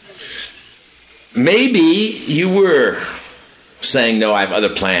 Maybe you were saying, no, I have other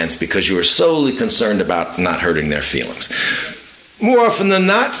plans, because you were solely concerned about not hurting their feelings. More often than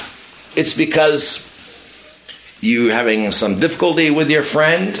not, it's because you're having some difficulty with your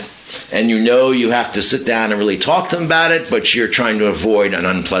friend, and you have to sit down and really talk to them about it, but you're trying to avoid an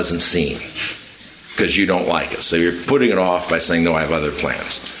unpleasant scene because you don't like it. So you're putting it off by saying, no, I have other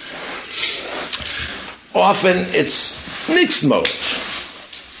plans. Often it's mixed motive.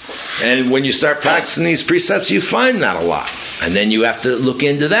 And when you start practicing these precepts, you find that a lot. And then you have to look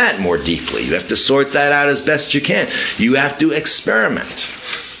into that more deeply. You have to sort that out as best you can. You have to experiment.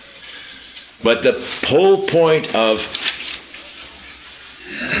 But the whole point of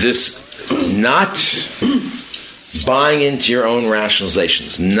this not buying into your own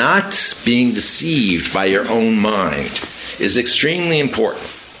rationalizations, not being deceived by your own mind, is extremely important.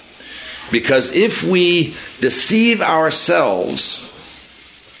 Because if we deceive ourselves,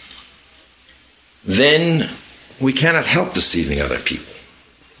 then we cannot help deceiving other people.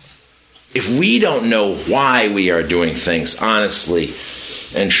 If we don't know why we are doing things honestly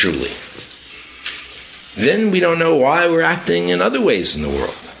and truly, then we don't know why we're acting in other ways in the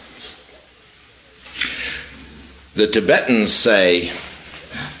world. The Tibetans say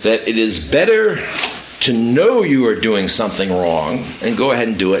that it is better to know you are doing something wrong and go ahead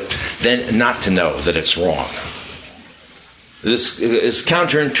and do it than not to know that it's wrong. This is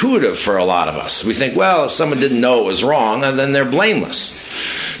counterintuitive for a lot of us. We think, well, if someone didn't know it was wrong, then they're blameless.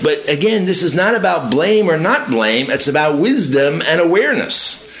 But again, this is not about blame or not blame. It's about wisdom and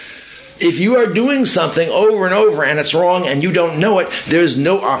awareness. If you are doing something over and over and it's wrong and you don't know it, there's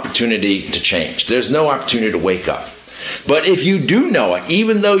no opportunity to change. There's no opportunity to wake up. But if you do know it,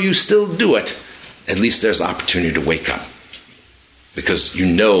 even though you still do it, at least there's opportunity to wake up. Because you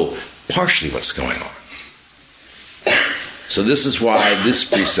know partially what's going on. So this is why this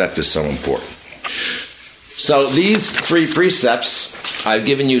precept is so important. So these 3 precepts, I've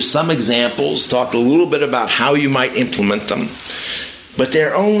given you some examples, talked a little bit about how you might implement them, but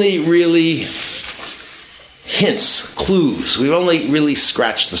they're only really hints, clues. We've only really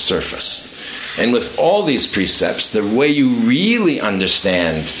scratched the surface. And with all these precepts, the way you really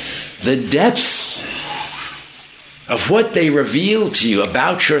understand the depths of what they reveal to you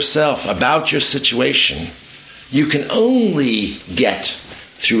about yourself, about your situation, you can only get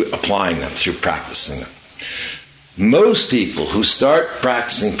through applying them, through practicing them. Most people who start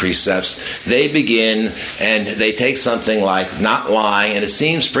practicing precepts, they begin and they take something like not lying, and it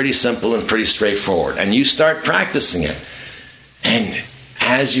seems pretty simple and pretty straightforward. And you start practicing it. And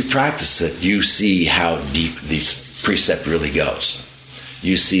as you practice it, you see how deep this precept really goes.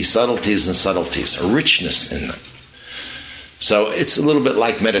 You see subtleties and subtleties, a richness in them. So it's a little bit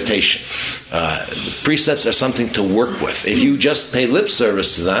like meditation. The precepts are something to work with. If you just pay lip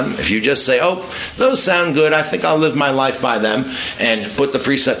service to them, if you just say, oh, those sound good, I think I'll live my life by them, and put the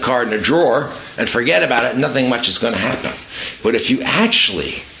precept card in a drawer and forget about it, nothing much is going to happen. But if you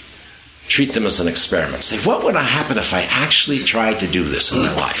actually treat them as an experiment, say, what would happen if I actually tried to do this in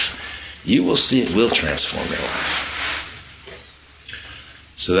my life? You will see it will transform your life.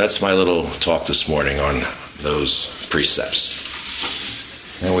 So that's my little talk this morning on those precepts.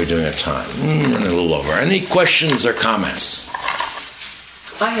 How are we doing at time? Running a little over. Any questions or comments?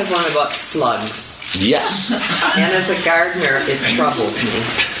 I have one about slugs. Yes. And as a gardener, it troubled me.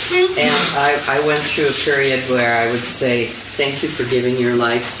 And I went through a period where I would say, thank you for giving your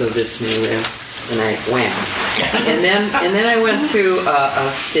life so this may live. And I went. And then I went through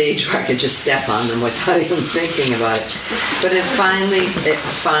a stage where I could just step on them without even thinking about it. But it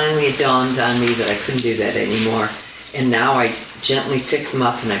finally dawned on me that I couldn't do that anymore. And now I gently pick them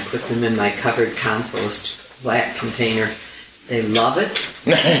up and I put them in my covered compost black container. They love it.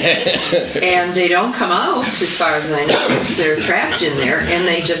 And they don't come out, as far as I know. They're trapped in there, and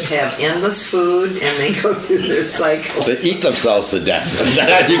they just have endless food, and they go through their cycle. They eat themselves to death. Is that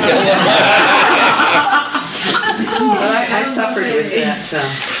how you get them? But I suffered with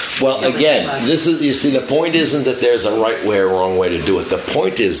that. Well, again, this is, you see, the point isn't that there's a right way or wrong way to do it. The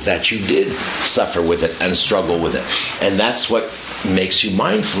point is that you did suffer with it and struggle with it. And that's what makes you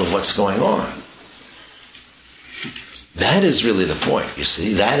mindful of what's going on. That is really the point, you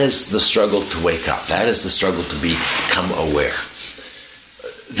see. That is the struggle to wake up. That is the struggle to become aware.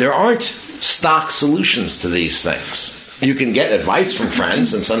 There aren't stock solutions to these things. You can get advice from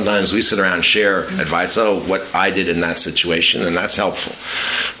friends, and sometimes we sit around and share advice, what I did in that situation, and that's helpful.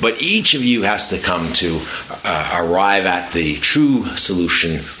 But each of you has to come to arrive at the true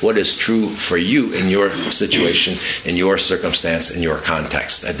solution, what is true for you in your situation, in your circumstance, in your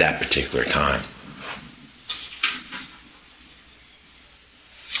context at that particular time.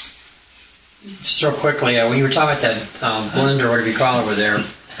 Just real quickly, when you were talking about that blender, whatever you call it over there,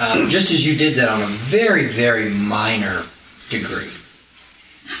 just as you did that on a very, very minor degree,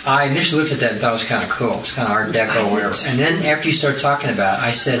 I initially looked at that and thought it was kind of cool. It's kind of Art Deco or whatever. And then after you started talking about it, I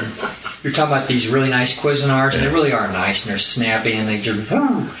said, you're talking about these really nice Cuisinarts, and they really are nice, and they're snappy, and they just...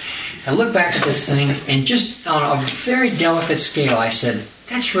 I look back at this thing, and just on a very delicate scale, I said,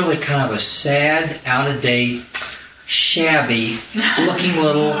 that's really kind of a sad, out-of-date, shabby looking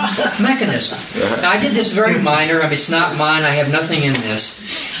little mechanism. Now, I did this very minor. I mean, it's not mine. I have nothing in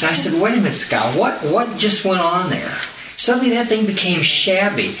this. And I said, wait a minute, Scott, what just went on there? Suddenly that thing became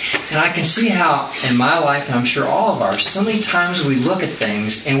shabby. And I can see how, in my life, and I'm sure all of ours, so many times we look at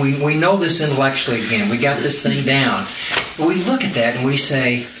things, and we know this intellectually again. We got this thing down. But we look at that and we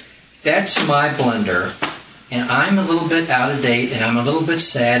say, that's my blender, and I'm a little bit out of date, and I'm a little bit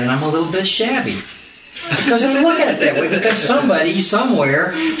sad, and I'm a little bit shabby. Because we look at it that way, because somebody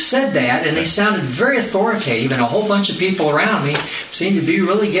somewhere said that, and they sounded very authoritative, and a whole bunch of people around me seemed to be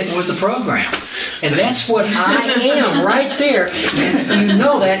really getting with the program. And that's what I am right there. And you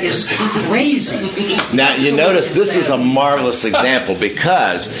know that is crazy. Now, you notice this is a marvelous example,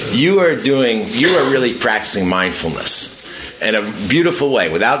 because you are really practicing mindfulness in a beautiful way,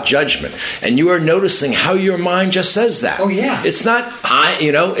 without judgment. And you are noticing how your mind just says that. Oh, yeah. It's not,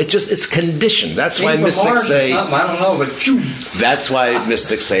 it's conditioned. That's why mystics say... I don't know, but... That's why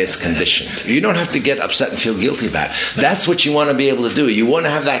mystics say it's conditioned. You don't have to get upset and feel guilty about it. That's what you want to be able to do. You want to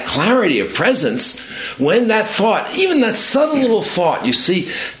have that clarity of presence when that thought, even that subtle little thought, you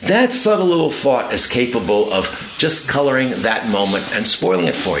see, that subtle little thought is capable of just coloring that moment and spoiling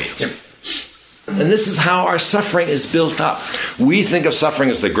it for you. Yep. And this is how our suffering is built up. We think of suffering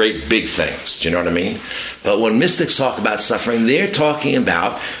as the great big things. Do you know what I mean? But when mystics talk about suffering, they're talking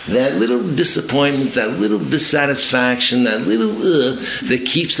about that little disappointment, that little dissatisfaction, that little that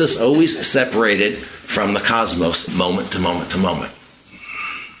keeps us always separated from the cosmos, moment to moment to moment.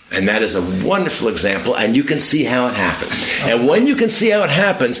 And that is a wonderful example, and you can see how it happens. And when you can see how it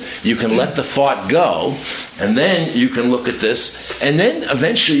happens, you can let the thought go, and then you can look at this, and then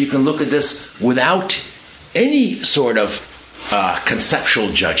eventually you can look at this without any sort of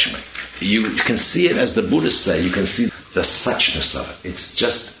conceptual judgment. You can see it as the Buddhists say, you can see the suchness of it. It's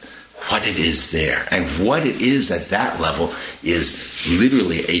just what it is there. And what it is at that level is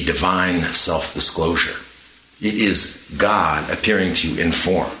literally a divine self-disclosure. It is God appearing to you in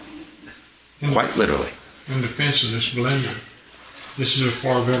form. Quite literally. In defense of this blender, this is a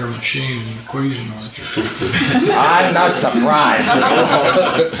far better machine than the Cuisinart. I'm not surprised.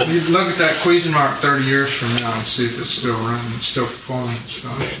 You look at that Cuisinart 30 years from now and see if it's still running, still performing its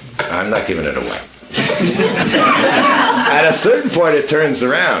function. I'm not giving it away. At a certain point, it turns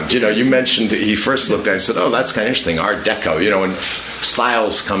around. You know, you mentioned he first looked at it and said, "Oh, that's kind of interesting, Art Deco." You know, when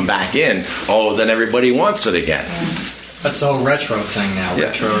styles come back in, oh, then everybody wants it again. That's the whole retro thing now.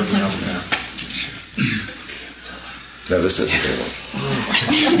 Yeah. Retro, you know. No, this isn't a good one.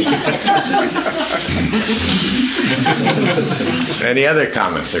 Any other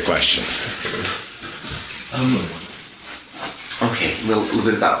comments or questions? Okay, a little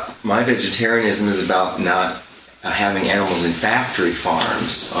bit about my vegetarianism is about not having animals in factory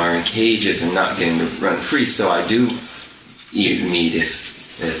farms or in cages and not getting to run free. So I do eat meat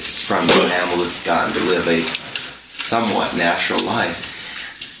if it's from an animal that's gotten to live a somewhat natural life.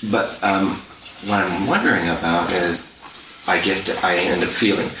 But what I'm wondering about is, I guess I end up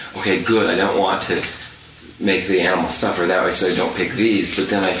feeling, okay, good, I don't want to make the animal suffer that way, so I don't pick these. But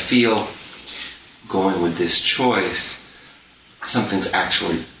then I feel, going with this choice, something's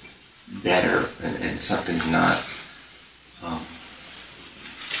actually better and something's not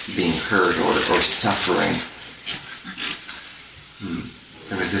being hurt or suffering.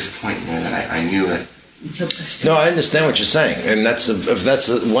 There was this point in there that I knew that. No, I understand what you're saying, and that's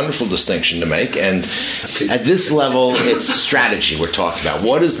a wonderful distinction to make. And at this level, it's strategy we're talking about.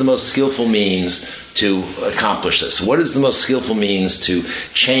 What is the most skillful means to accomplish this? What is the most skillful means to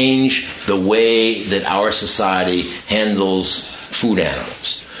change the way that our society handles food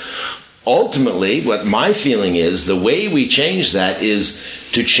animals? Ultimately, what my feeling is, the way we change that is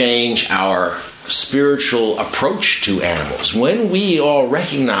to change our spiritual approach to animals. When we all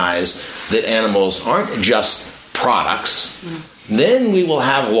recognize that animals aren't just products, then we will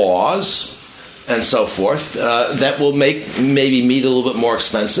have laws and so forth that will make maybe meat a little bit more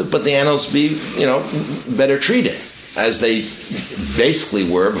expensive, but the animals be, better treated, as they basically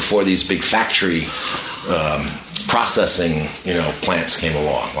were before these big factory processing, plants came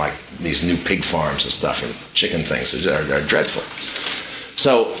along, like these new pig farms and stuff and chicken things are dreadful.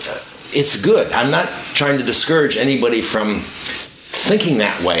 So it's good. I'm not trying to discourage anybody from thinking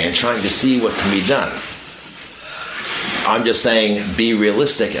that way and trying to see what can be done. I'm just saying be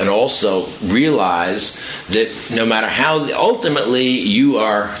realistic and also realize that no matter how, ultimately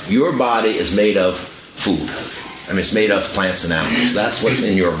your body is made of food. I mean, it's made of plants and animals. That's what's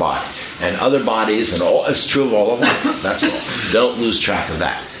in your body. And other bodies, and all, it's true of all of life. That's all. Don't lose track of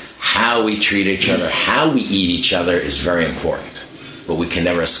that. How we treat each other, how we eat each other is very important. But we can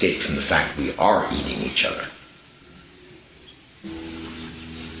never escape from the fact we are eating each other.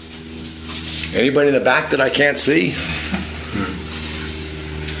 Anybody in the back that I can't see?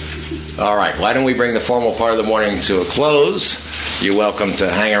 All right, why don't we bring the formal part of the morning to a close? You're welcome to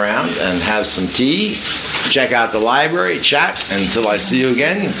hang around and have some tea, check out the library, chat. Until I see you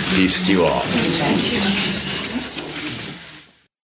again, peace to you all.